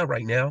right now.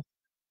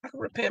 I can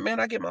repent,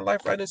 man. I get my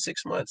life right in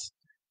 6 months.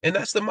 And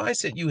that's the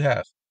mindset you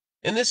have.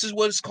 And this is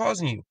what is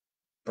causing you.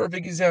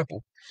 Perfect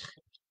example.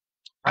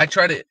 I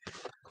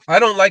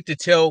don't like to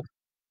tell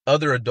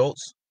other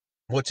adults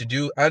what to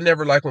do. I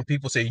never like when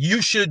people say,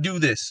 you should do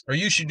this or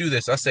you should do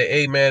this. I say,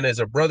 hey, man, as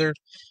a brother,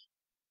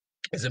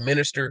 as a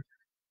minister,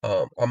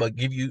 I'm going to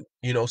give you,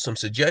 you know, some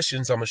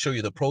suggestions. I'm going to show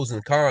you the pros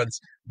and cons.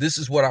 This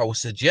is what I would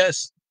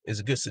suggest is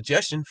a good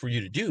suggestion for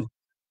you to do.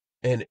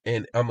 And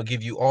I'm going to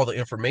give you all the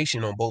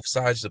information on both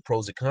sides, the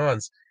pros and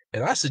cons.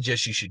 And I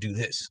suggest you should do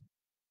this.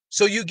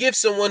 So you give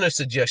someone a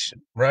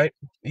suggestion, right?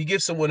 You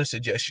give someone a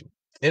suggestion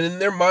and then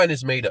their mind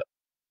is made up.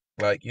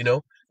 Like, you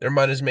know, their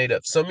mind is made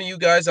up. Some of you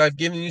guys, I've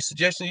given you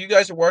suggestions. You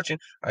guys are watching.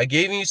 I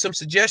gave you some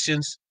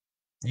suggestions.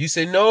 You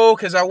say, no,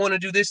 because I want to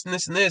do this and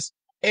this and this.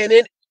 And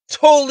it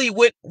totally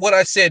went what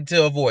I said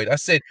to avoid. I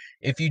said,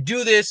 if you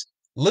do this,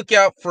 look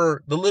out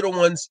for the little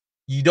ones.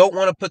 You don't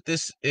want to put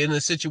this in a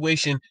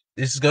situation.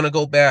 This is going to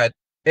go bad.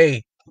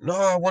 Hey, no,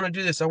 I want to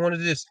do this. I want to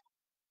do this.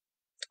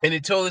 And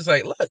it totally is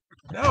like, look,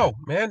 no,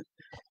 man.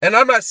 And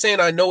I'm not saying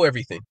I know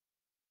everything.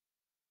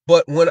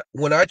 But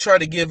when I try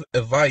to give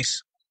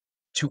advice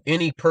to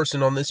any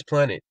person on this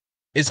planet,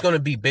 it's going to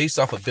be based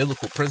off of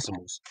biblical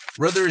principles.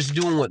 Whether it's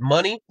doing with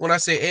money, when I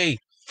say, hey,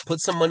 put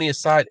some money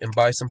aside and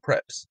buy some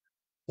preps.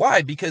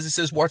 Why? Because it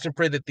says watch and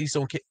pray that these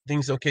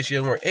things don't catch you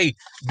anymore. Hey,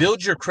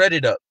 build your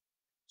credit up.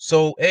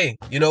 So, hey,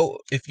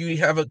 if you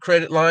have a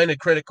credit line, a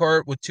credit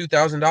card with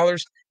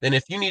 $2,000, then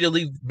if you need to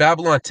leave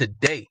Babylon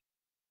today,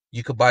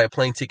 you could buy a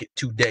plane ticket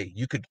today.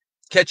 You could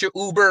catch your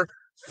Uber,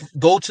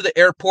 go to the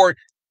airport,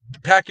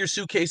 pack your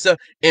suitcase up,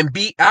 and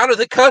be out of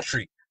the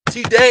country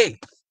today.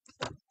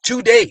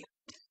 Today.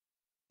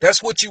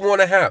 That's what you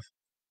want to have.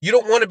 You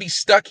don't want to be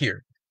stuck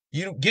here.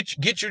 You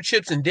get your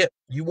chips and dip.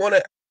 You want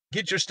to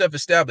get your stuff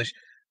established.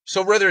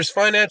 So whether it's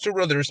financial,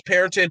 whether it's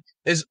parenting,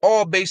 it's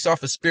all based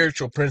off of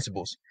spiritual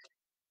principles.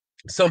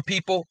 Some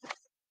people,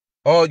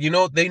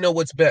 they know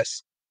what's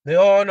best. They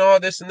all know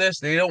this and this.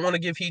 They don't want to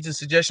give heed to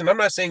suggestion. I'm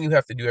not saying you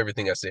have to do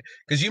everything I say,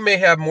 because you may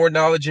have more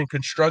knowledge in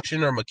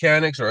construction or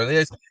mechanics or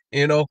this,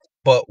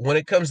 but when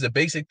it comes to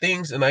basic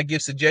things and I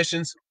give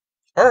suggestions,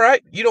 all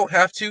right, you don't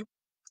have to.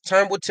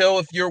 Time will tell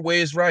if your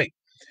way is right.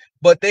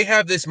 But they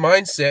have this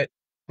mindset,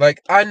 like,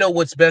 I know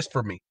what's best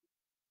for me.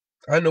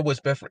 I know what's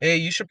best for, hey,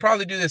 you should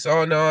probably do this.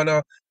 Oh, no.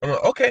 I'm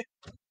like,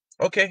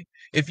 okay.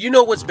 If you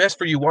know what's best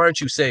for you, why aren't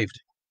you saved?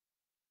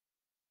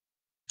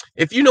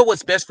 If you know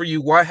what's best for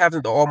you, why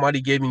haven't the Almighty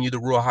given you the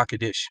Ruach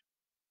HaKodesh?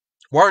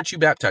 Why aren't you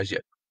baptized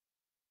yet?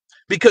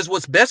 Because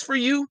what's best for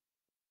you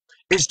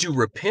is to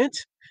repent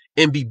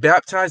and be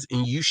baptized,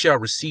 and you shall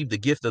receive the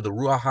gift of the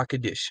Ruach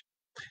HaKodesh.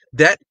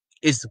 That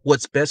is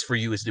what's best for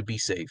you, is to be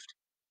saved.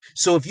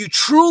 So if you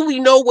truly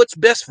know what's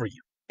best for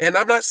you, and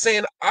I'm not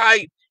saying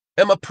I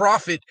am a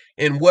prophet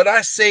and what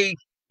I say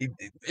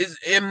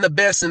am the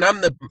best, and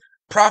I'm the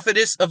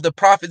prophetess of the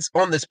prophets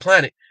on this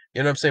planet.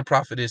 You know what I'm saying?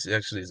 Prophetess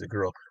actually is a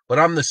girl, but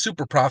I'm the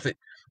super prophet.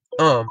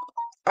 I'm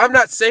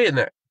not saying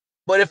that.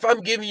 But if I'm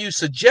giving you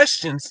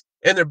suggestions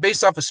and they're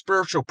based off of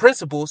spiritual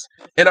principles,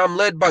 and I'm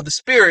led by the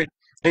Spirit,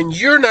 and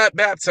you're not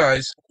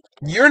baptized,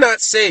 you're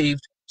not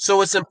saved,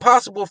 so it's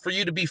impossible for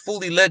you to be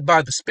fully led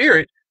by the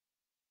Spirit,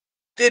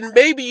 then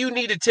maybe you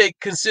need to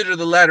consider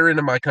the latter end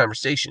of my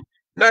conversation.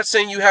 Not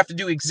saying you have to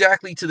do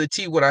exactly to the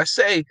T what I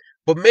say,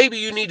 but maybe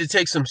you need to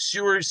take some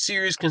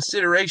serious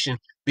consideration,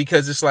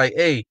 because it's like,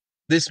 hey,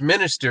 this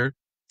minister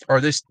or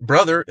this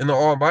brother in the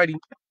Almighty,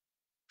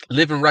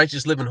 living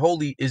righteous, living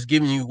holy, is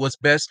giving you what's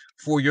best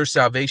for your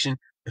salvation,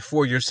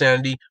 for your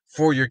sanity,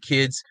 for your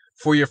kids,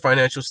 for your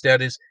financial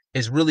status,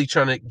 is really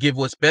trying to give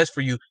what's best for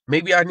you.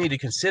 Maybe I need to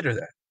consider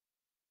that.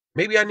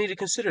 Maybe I need to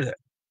consider that.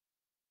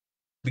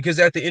 Because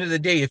at the end of the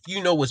day, if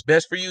you know what's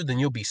best for you, then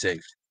you'll be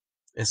saved.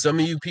 And some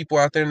of you people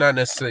out there, not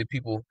necessarily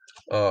people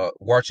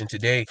watching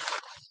today,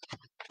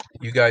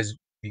 you guys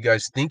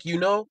think you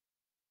know,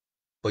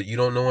 but you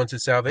don't know unto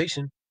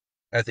salvation.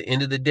 At the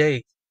end of the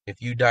day,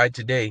 if you died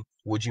today,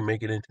 would you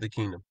make it into the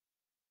kingdom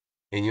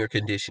in your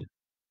condition?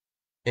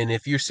 And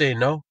if you're saying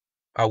no,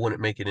 I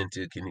wouldn't make it into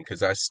the kingdom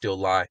because I still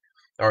lie.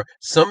 Or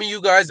some of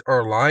you guys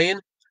are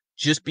lying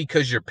just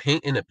because you're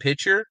painting a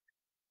picture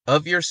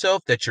of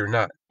yourself that you're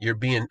not. You're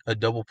being a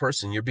double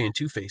person. You're being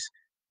two-faced.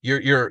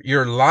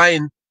 You're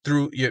lying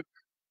through.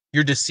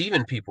 You're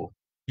deceiving people.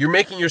 You're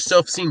making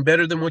yourself seem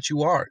better than what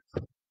you are.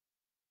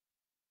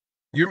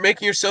 You're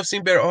making yourself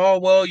seem better. Oh,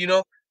 well,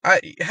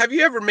 have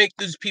you ever make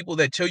those people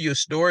that tell you a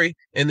story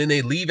and then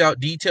they leave out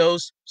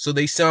details so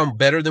they sound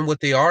better than what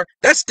they are?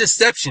 That's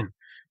deception.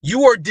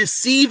 You are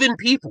deceiving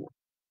people.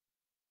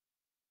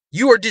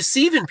 You are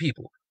deceiving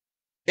people.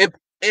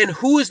 And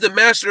who is the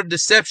master of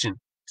deception?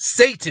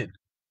 Satan.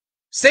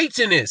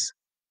 Satan is.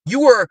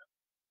 You are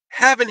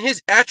having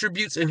his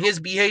attributes and his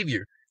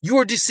behavior. You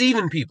are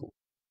deceiving people.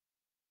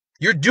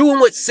 You're doing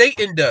what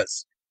Satan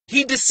does.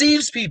 He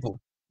deceives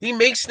people. He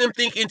makes them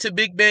think into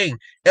Big Bang,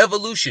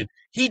 evolution.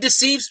 He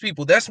deceives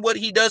people. That's what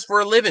he does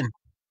for a living.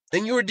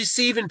 And you're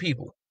deceiving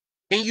people.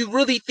 And you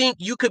really think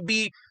you could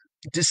be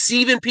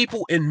deceiving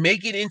people and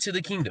make it into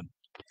the kingdom?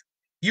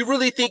 You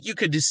really think you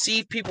could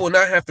deceive people and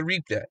not have to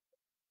reap that?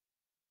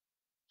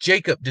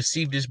 Jacob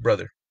deceived his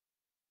brother.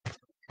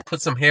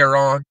 Put some hair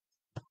on.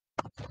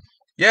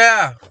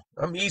 Yeah,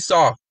 I'm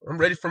Esau. I'm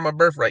ready for my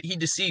birthright. He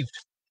deceived,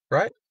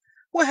 right?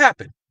 What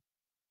happened?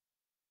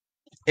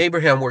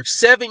 Abraham worked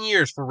 7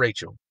 years for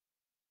Rachel.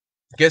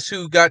 Guess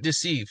who got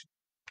deceived?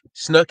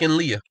 Snuck in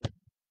Leah.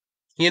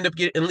 He ended up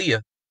getting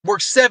Leah.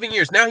 Worked 7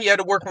 years. Now he had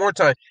to work more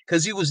time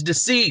because he was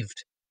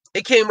deceived.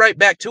 It came right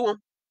back to him.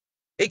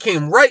 It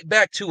came right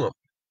back to him.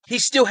 He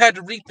still had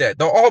to reap that.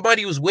 The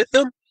Almighty was with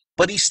him,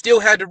 but he still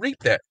had to reap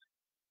that.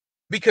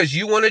 Because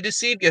you want to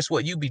deceive, guess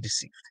what? You be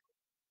deceived.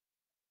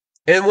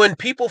 And when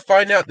people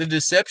find out the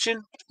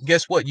deception,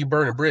 guess what? You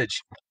burn a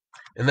bridge.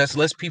 And that's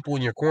less people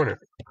in your corner.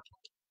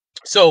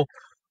 So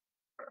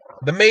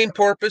the main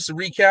purpose, to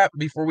recap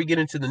before we get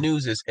into the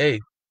news, is, hey,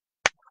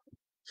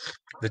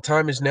 the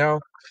time is now.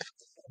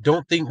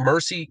 Don't think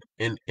mercy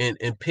and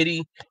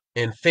pity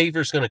and favor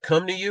is going to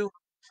come to you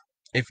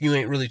if you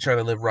ain't really trying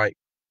to live right.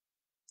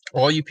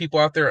 All you people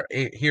out there,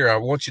 here, I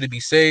want you to be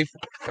safe.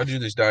 I'll do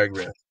this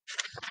diagram.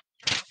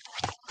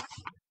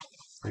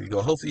 There you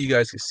go. Hopefully you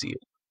guys can see it.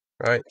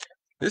 Right?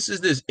 This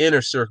is this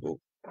inner circle.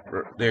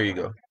 There you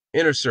go.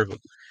 Inner circle.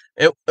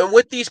 And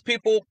with these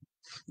people,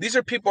 these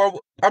are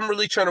people I'm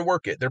really trying to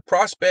work at. They're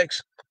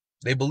prospects.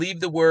 They believe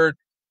the word.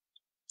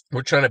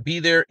 We're trying to be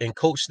there and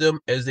coach them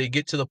as they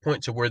get to the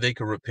point to where they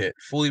can repent,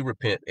 fully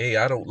repent. Hey,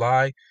 I don't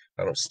lie.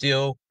 I don't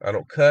steal. I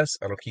don't cuss.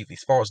 I don't keep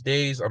these false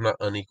days. I'm not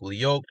unequally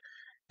yoked.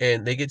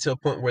 And they get to a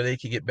point where they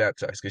can get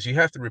baptized, because you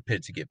have to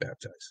repent to get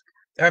baptized.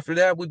 After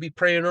that, we'd be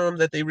praying on them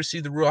that they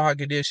receive the Ruach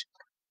HaKodesh.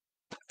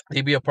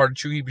 They be a part of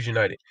True Hebrews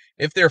United.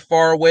 If they're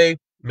far away,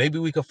 maybe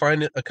we could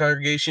find a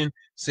congregation.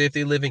 Say if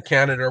they live in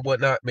Canada or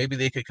whatnot, maybe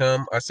they could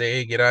come. I say,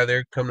 hey, get out of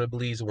there, come to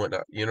Belize and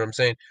whatnot. You know what I'm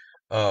saying?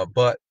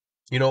 But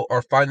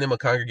or find them a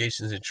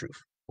congregations in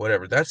truth.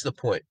 Whatever. That's the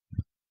point.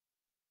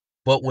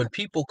 But when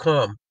people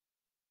come,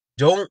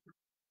 don't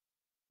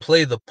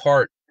play the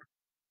part.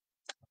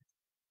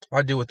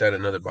 I'll deal with that in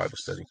another Bible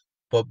study.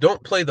 But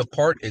don't play the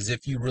part as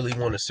if you really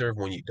want to serve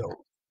when you don't.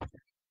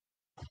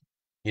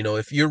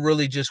 If you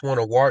really just want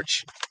to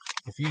watch,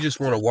 if you just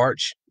want to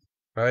watch,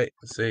 right?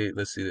 Let's see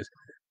this.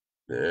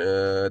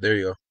 There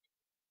you go.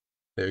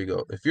 There you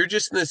go. If you're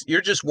just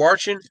you're just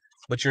watching,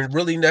 but you're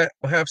really not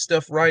have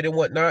stuff right and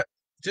whatnot,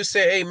 just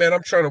say, hey man,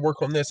 I'm trying to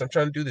work on this. I'm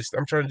trying to do this.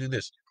 I'm trying to do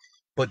this.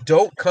 But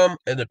don't come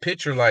in the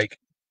picture like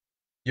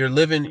you're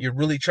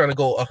really trying to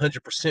go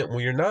 100% when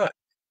you're not.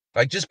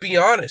 Like, just be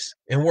honest,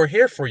 and we're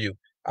here for you.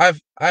 I've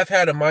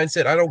had a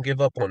mindset, I don't give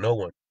up on no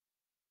one.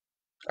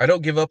 I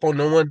don't give up on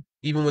no one,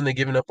 even when they're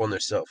giving up on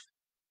themselves.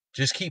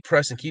 Just keep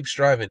pressing, keep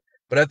striving.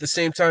 But at the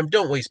same time,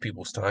 don't waste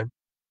people's time.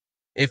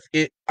 I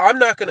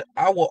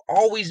will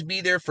always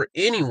be there for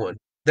anyone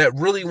that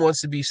really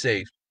wants to be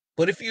saved.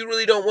 But if you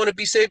really don't want to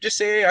be saved, just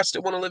say, hey, I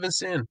still want to live in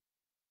sin.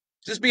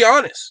 Just be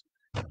honest.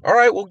 All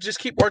right, well, just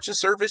keep watching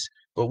service.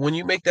 But when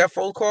you make that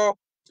phone call,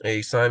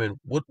 hey, Simon,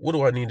 what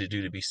do I need to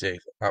do to be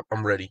saved?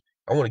 I'm ready.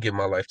 I want to give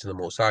my life to the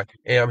Most High.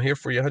 Hey, I'm here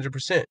for you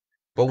 100%.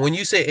 But when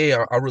you say, hey,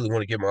 I really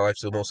want to give my life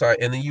to the Most High,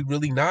 and then you're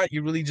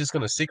really just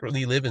going to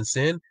secretly live in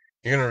sin,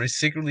 you're going to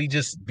secretly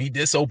just be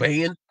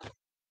disobeying,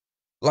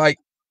 like,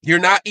 you're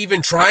not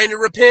even trying to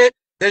repent.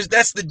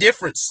 That's the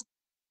difference.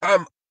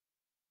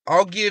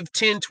 I'll give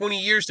 10,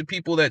 20 years to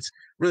people that's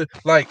really,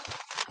 like,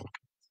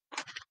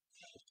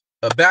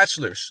 a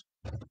bachelor's,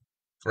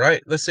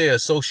 right? Let's say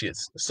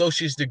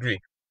associate's degree,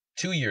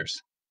 2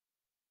 years.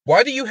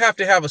 Why do you have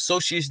to have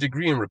associate's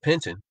degree in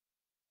repenting?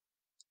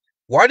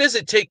 Why does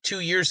it take 2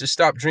 years to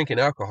stop drinking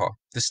alcohol,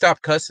 to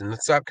stop cussing, to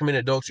stop committing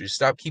adultery, to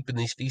stop keeping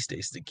these feast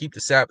days, to keep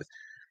the Sabbath?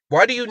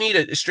 Why do you need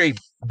a straight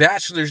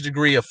bachelor's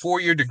degree, a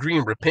 4-year degree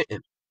in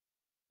repenting?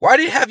 Why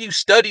have you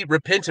studied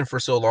repenting for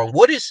so long?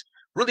 What is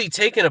really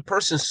taking a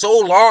person so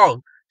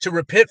long to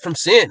repent from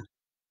sin?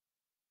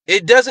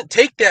 It doesn't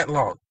take that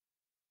long.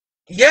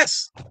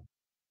 Yes,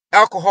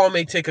 alcohol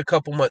may take a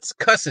couple months.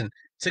 Cussing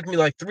took me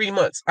like 3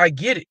 months. I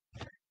get it.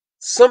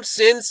 Some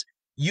sins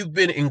you've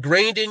been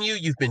ingrained in you,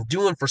 you've been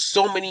doing for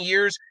so many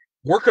years.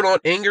 Working on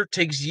anger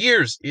takes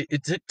years.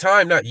 It took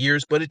time, not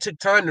years, but it took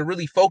time to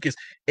really focus.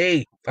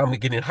 Hey, I'm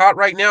getting hot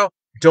right now.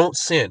 Don't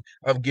sin.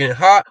 I'm getting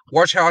hot.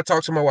 Watch how I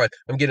talk to my wife.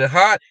 I'm getting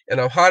hot, and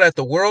I'm hot at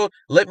the world.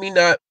 Let me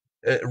not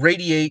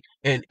radiate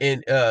and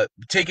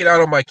take it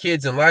out on my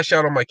kids and lash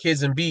out on my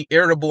kids and be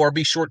irritable or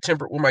be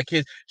short-tempered with my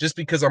kids just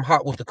because I'm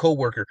hot with the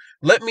coworker.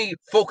 Let me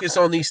focus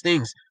on these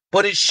things.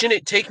 But it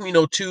shouldn't take me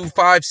 2,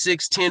 5,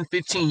 6, 10,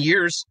 15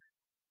 years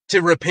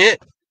to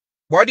repent.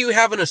 Why do you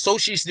have an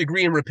associate's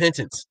degree in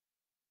repentance?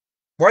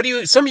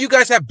 Some of you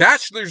guys have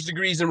bachelor's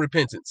degrees in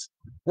repentance,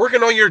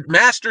 working on your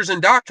master's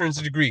and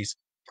doctrines degrees.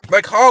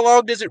 Like, how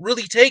long does it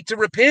really take to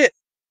repent?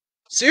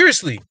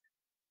 Seriously.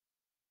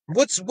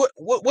 What's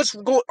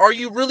going, are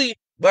you really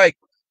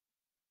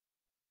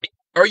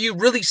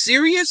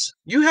serious?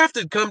 You have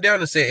to come down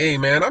and say, hey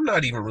man, I'm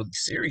not even really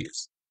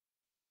serious.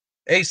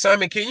 Hey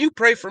Simon, can you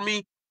pray for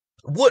me?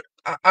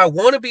 I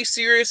want to be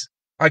serious.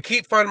 I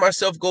keep finding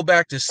myself go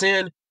back to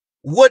sin.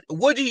 What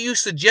do you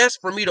suggest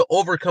for me to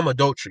overcome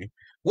adultery?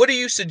 What do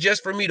you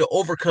suggest for me to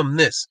overcome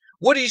this?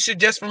 What do you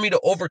suggest for me to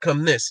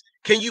overcome this?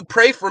 Can you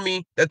pray for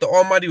me that the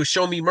Almighty will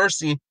show me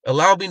mercy,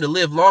 allow me to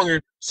live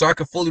longer so I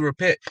can fully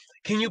repent?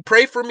 Can you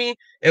pray for me?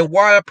 And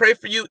while I pray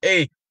for you,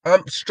 hey,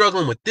 I'm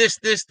struggling with this,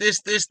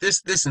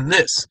 and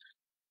this.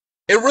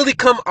 And really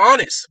come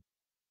honest.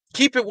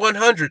 Keep it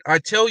 100. I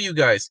tell you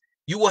guys,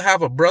 you will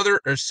have a brother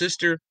or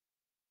sister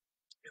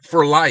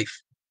for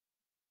life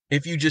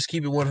if you just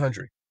keep it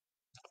 100.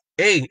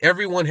 Hey,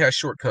 everyone has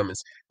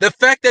shortcomings. The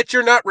fact that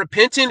you're not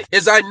repenting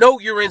is, I know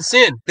you're in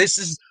sin.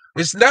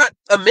 It's not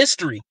a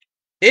mystery.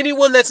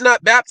 Anyone that's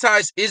not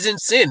baptized is in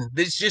sin.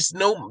 There's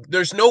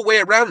no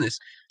way around this.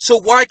 So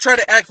why try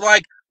to act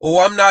like,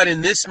 oh, I'm not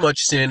in this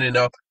much sin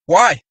enough?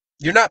 Why?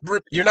 You're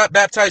not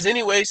baptized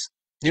anyways.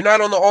 You're not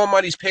on the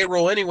Almighty's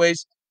payroll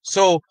anyways.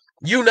 So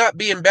you not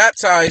being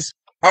baptized,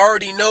 I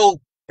already know,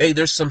 hey,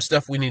 there's some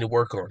stuff we need to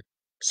work on.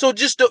 So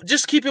just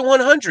keep it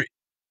 100.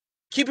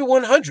 Keep it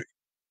 100.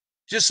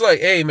 Just like,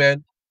 hey,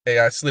 man, hey,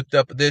 I slipped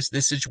up with this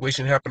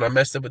situation happened, I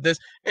messed up with this,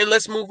 and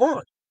let's move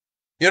on.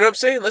 You know what I'm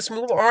saying? Let's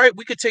move on. All right,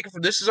 we could take it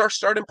from, this is our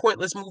starting point.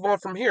 Let's move on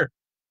from here.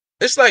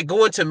 It's like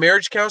going to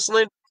marriage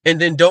counseling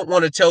and then don't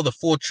want to tell the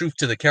full truth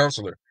to the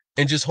counselor.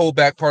 and just hold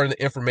back part of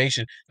the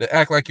information to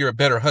act like you're a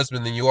better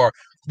husband than you are.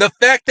 The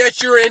fact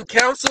that you're in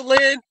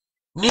counseling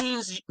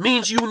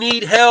means you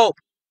need help.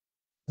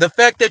 The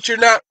fact that you're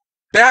not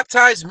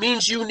baptized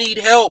means you need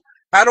help.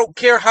 I don't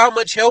care how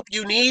much help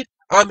you need.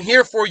 I'm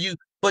here for you.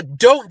 But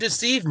don't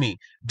deceive me.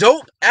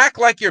 Don't act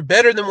like you're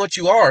better than what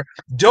you are.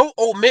 Don't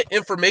omit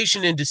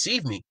information and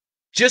deceive me.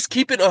 Just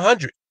keep it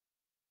 100.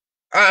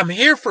 I'm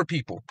here for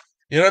people.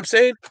 You know what I'm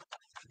saying?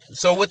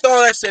 So with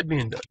all that said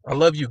being done, I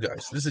love you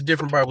guys. This is a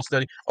different Bible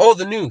study. Oh,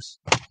 the news.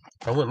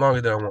 I went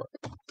longer than I want.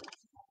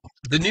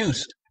 The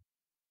news.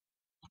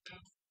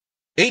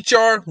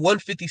 HR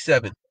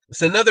 157.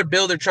 It's another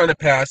bill they're trying to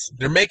pass.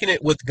 They're making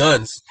it with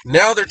guns.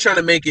 Now they're trying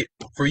to make it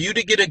for you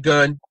to get a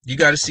gun, you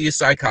got to see a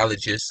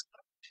psychologist,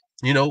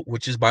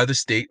 which is by the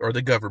state or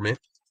the government.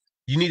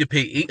 You need to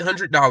pay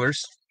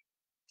 $800.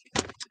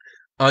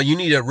 You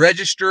need to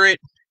register it.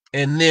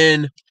 And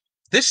then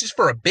this is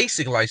for a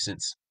basic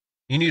license.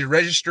 You need to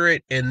register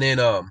it. And then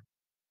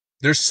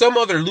there's some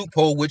other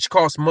loophole which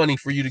costs money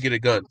for you to get a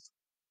gun.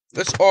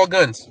 That's all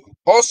guns.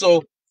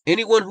 Also,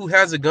 anyone who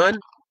has a gun,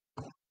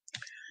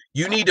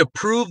 you need to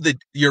prove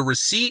your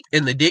receipt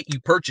and the date you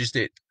purchased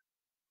it.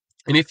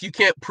 And if you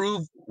can't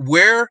prove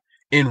where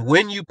and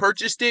when you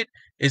purchased it,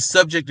 it's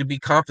subject to be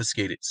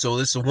confiscated. So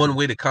this is one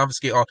way to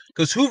confiscate all.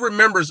 Because who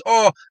remembers,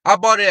 oh, I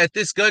bought it at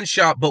this gun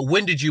shop, but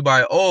when did you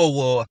buy it? Oh,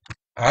 well,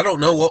 I don't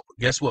know. Well,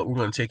 guess what? We're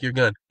going to take your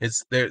gun.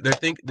 They're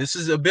thinking this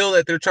is a bill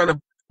that they're trying to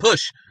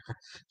push.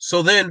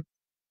 So then,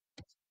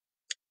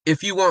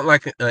 if you want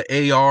like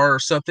an AR or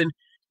something,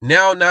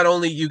 now not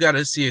only you got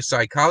to see a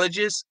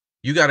psychologist,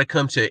 you got to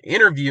come to an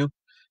interview,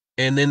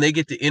 and then they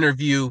get to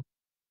interview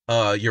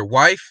your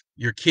wife,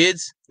 your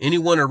kids,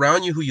 anyone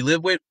around you who you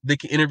live with. They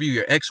can interview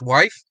your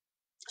ex-wife.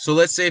 So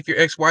let's say if your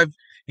ex-wife,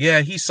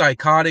 yeah, he's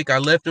psychotic, I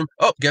left him.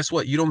 Oh, guess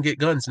what? You don't get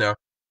guns now.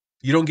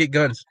 You don't get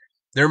guns.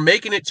 They're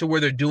making it to where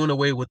they're doing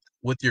away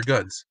with your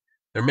guns.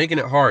 They're making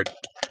it hard.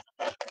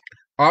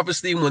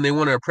 Obviously, when they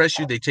want to oppress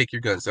you, they take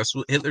your guns. That's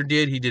what Hitler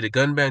did. He did a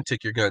gun ban,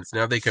 took your guns.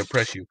 Now they can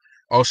oppress you.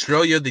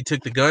 Australia, they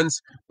took the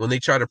guns when they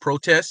tried to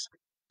protest.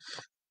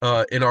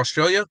 In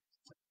Australia,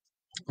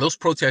 those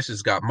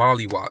protesters got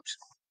mollywopped.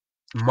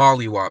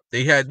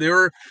 They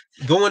were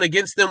going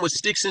against them with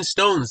sticks and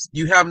stones.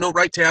 You have no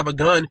right to have a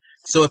gun.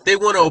 So if they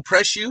want to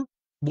oppress you,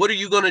 what are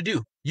you going to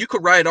do? You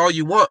could riot all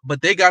you want,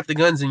 but they got the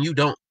guns and you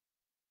don't.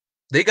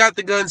 They got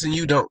the guns and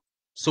you don't.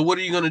 So what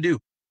are you going to do?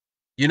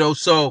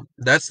 So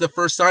that's the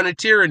first sign of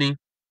tyranny.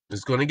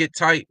 It's going to get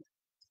tight.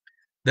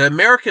 The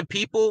American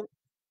people,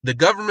 the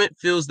government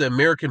feels the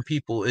American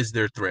people is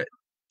their threat.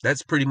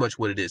 That's pretty much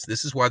what it is.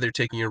 This is why they're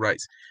taking your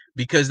rights.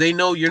 Because they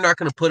know you're not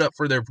going to put up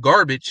for their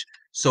garbage.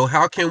 So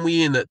how can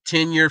we in the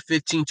 10-year,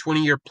 15,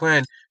 20-year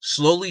plan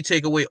slowly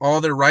take away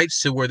all their rights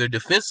to where they're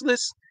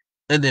defenseless?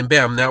 And then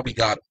bam, now we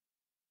got them.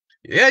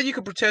 Yeah, you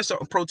can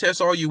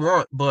protest all you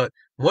want, but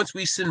once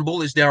we send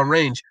bullets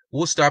downrange,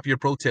 we'll stop your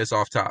protests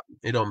off top.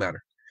 It don't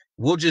matter.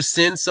 We'll just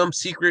send some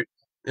secret,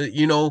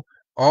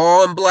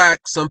 all in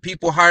black, some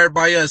people hired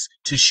by us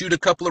to shoot a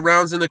couple of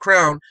rounds in the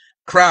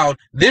crowd.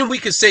 Then we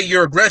could say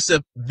you're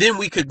aggressive. Then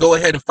we could go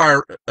ahead and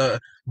fire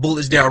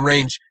bullets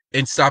downrange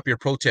and stop your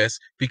protests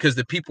because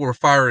the people were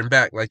firing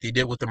back like they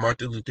did with the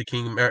Martin Luther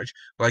King march,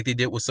 like they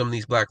did with some of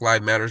these Black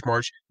Lives Matters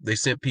march. They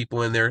sent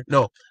people in there.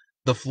 No,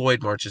 the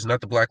Floyd marches,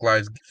 not the Black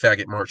Lives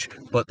Faggot march,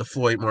 but the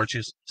Floyd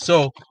marches.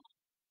 So,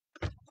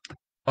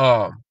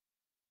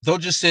 they'll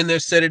just send there,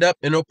 set it up,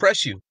 and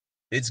oppress you.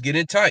 It's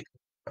getting tight.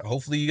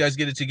 Hopefully, you guys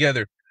get it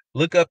together.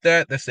 Look up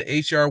that. That's the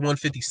HR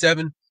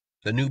 157,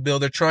 the new bill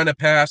they're trying to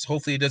pass.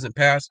 Hopefully, it doesn't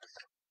pass.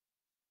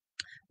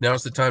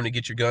 Now's the time to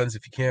get your guns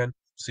if you can.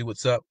 See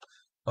what's up.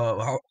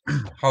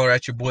 Holler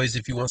at your boys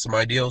if you want some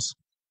ideals.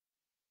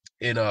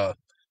 And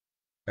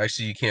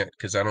actually, you can't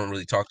because I don't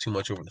really talk too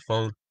much over the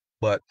phone.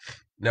 But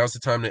now's the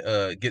time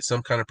to get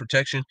some kind of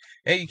protection.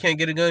 Hey, you can't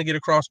get a gun, get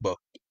a crossbow.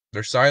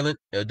 They're silent.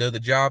 It'll do the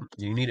job.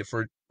 You need it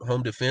for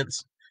home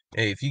defense.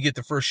 Hey, if you get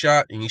the first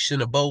shot and you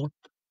send a bow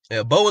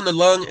in the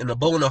lung and a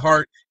bow in the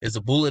heart is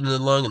a bullet in the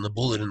lung and the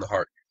bullet in the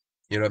heart.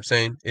 You know what I'm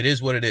saying? It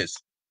is what it is.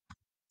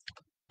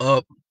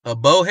 A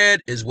bow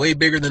head is way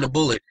bigger than a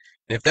bullet.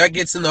 And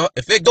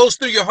if it goes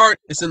through your heart,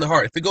 it's in the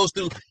heart. If it goes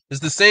through, it's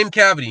the same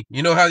cavity.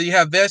 You know how you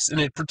have vests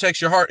and it protects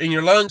your heart and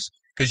your lungs?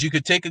 Because you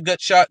could take a gut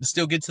shot and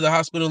still get to the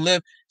hospital and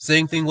live.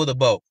 Same thing with a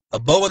bow. A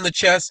bow in the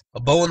chest, a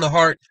bow in the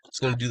heart, it's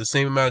going to do the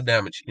same amount of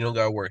damage. You don't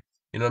got to worry.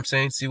 You know what I'm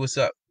saying? See what's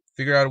up.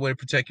 Figure out a way to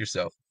protect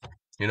yourself.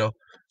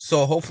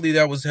 So hopefully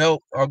that was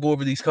help. I'll go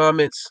over these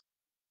comments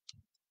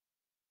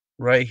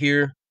right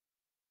here.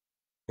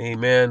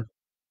 Amen.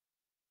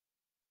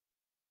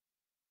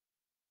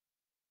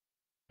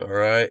 All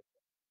right.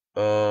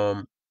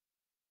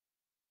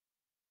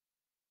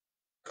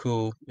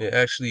 Cool. It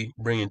actually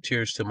bringing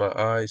tears to my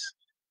eyes.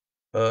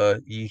 I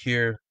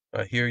hear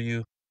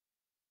you.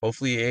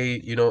 Hopefully,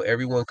 hey,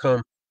 everyone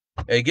come.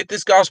 Hey, get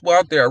this gospel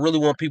out there. I really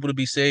want people to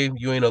be saved.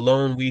 You ain't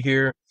alone. We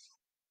here.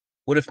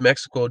 What if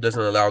Mexico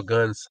doesn't allow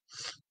guns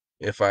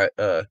if I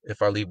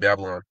leave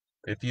Babylon?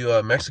 If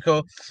you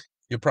Mexico,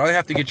 you'll probably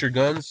have to get your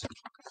guns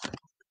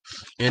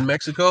in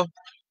Mexico.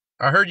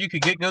 I heard you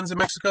could get guns in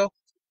Mexico.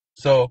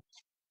 So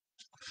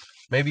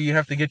maybe you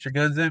have to get your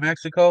guns in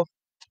Mexico.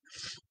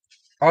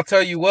 I'll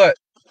tell you what.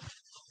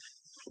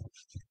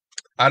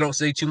 I don't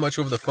say too much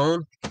over the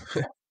phone,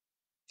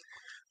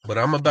 but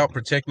I'm about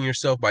protecting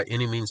yourself by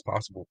any means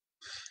possible.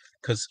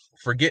 Because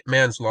forget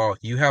man's law.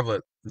 You have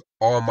an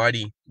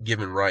almighty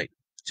given right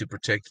to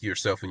protect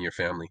yourself and your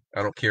family.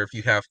 I don't care if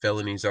you have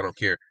felonies. I don't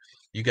care.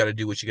 You got to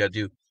do what you got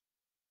to do.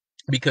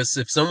 Because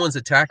if someone's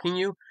attacking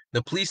you,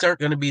 the police aren't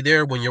going to be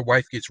there when your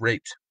wife gets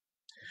raped.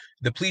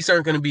 The police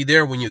aren't going to be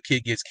there when your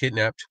kid gets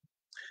kidnapped.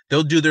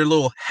 They'll do their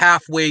little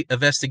halfway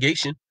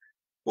investigation.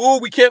 Oh,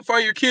 we can't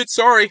find your kid.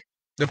 Sorry.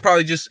 They'll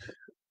probably just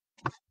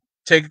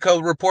take a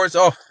couple reports.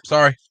 Oh,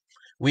 sorry.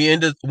 We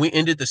ended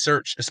the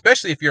search,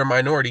 especially if you're a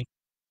minority.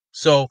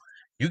 So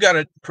you got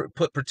to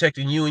put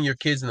protecting you and your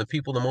kids and the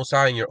people the Most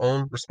High in your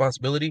own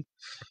responsibility.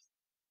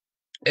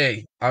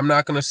 Hey, I'm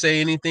not going to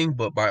say anything,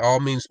 but by all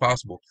means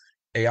possible.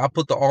 Hey, I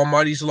put the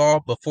Almighty's law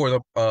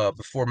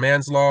before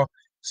man's law.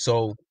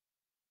 So,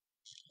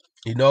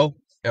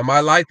 am I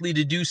likely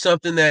to do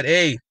something that,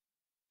 hey,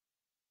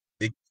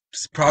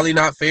 it's probably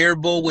not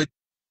favorable with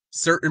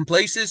certain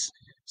places,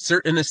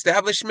 certain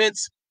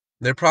establishments?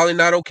 They're probably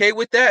not okay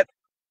with that.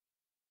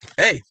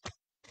 Hey,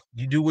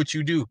 you do what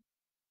you do.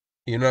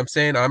 You know what I'm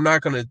saying? I'm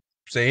not going to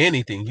say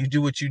anything. You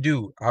do what you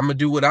do. I'm going to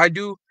do what I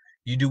do.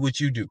 You do what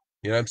you do.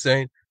 You know what I'm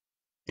saying?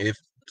 If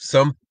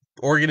some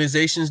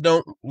organizations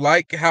don't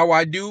like how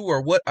I do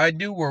or what I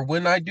do or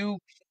when I do,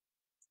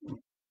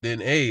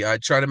 then hey, I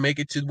try to make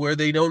it to where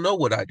they don't know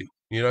what I do.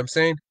 You know what I'm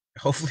saying?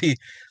 Hopefully,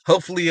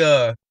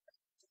 I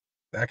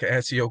can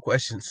answer your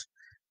questions.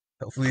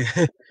 Hopefully,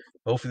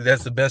 hopefully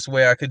that's the best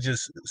way I could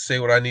just say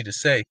what I need to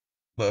say.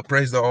 But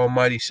praise the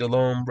Almighty.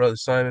 Shalom, Brother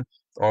Simon.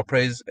 All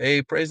praise.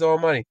 Hey, praise the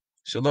Almighty.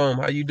 Shalom.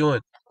 How you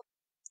doing?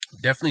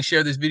 Definitely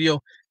share this video.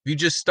 If you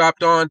just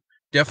stopped on,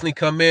 definitely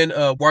come in,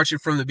 watch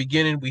it from the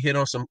beginning. We hit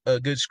on some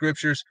good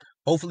scriptures.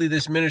 Hopefully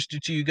this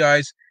ministered to you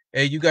guys.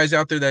 Hey, you guys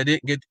out there that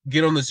didn't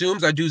get on the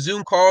Zooms, I do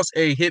Zoom calls.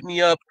 Hey, hit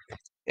me up.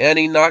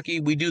 Annie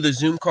Naki, we do the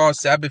Zoom call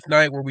Sabbath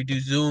night where we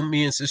do Zoom.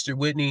 Me and Sister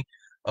Whitney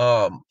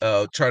try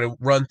to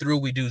run through.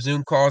 We do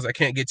Zoom calls. I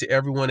can't get to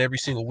everyone every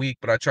single week,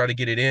 but I try to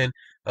get it in.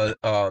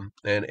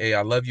 And hey,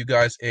 I love you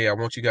guys. Hey, I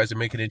want you guys to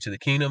make it into the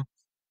kingdom.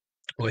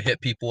 We'll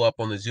hit people up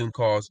on the Zoom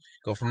calls,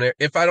 go from there.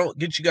 If I don't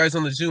get you guys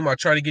on the Zoom, I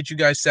try to get you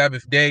guys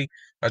Sabbath day.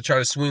 I try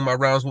to swing my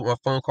rounds with my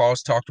phone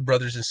calls, talk to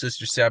brothers and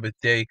sisters Sabbath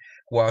day,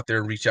 go out there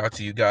and reach out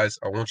to you guys.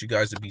 I want you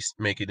guys to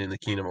make it in the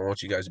kingdom. I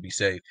want you guys to be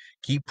saved.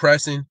 Keep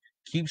pressing,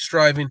 keep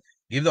striving.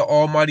 Give the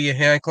Almighty a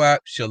hand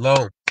clap.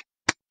 Shalom.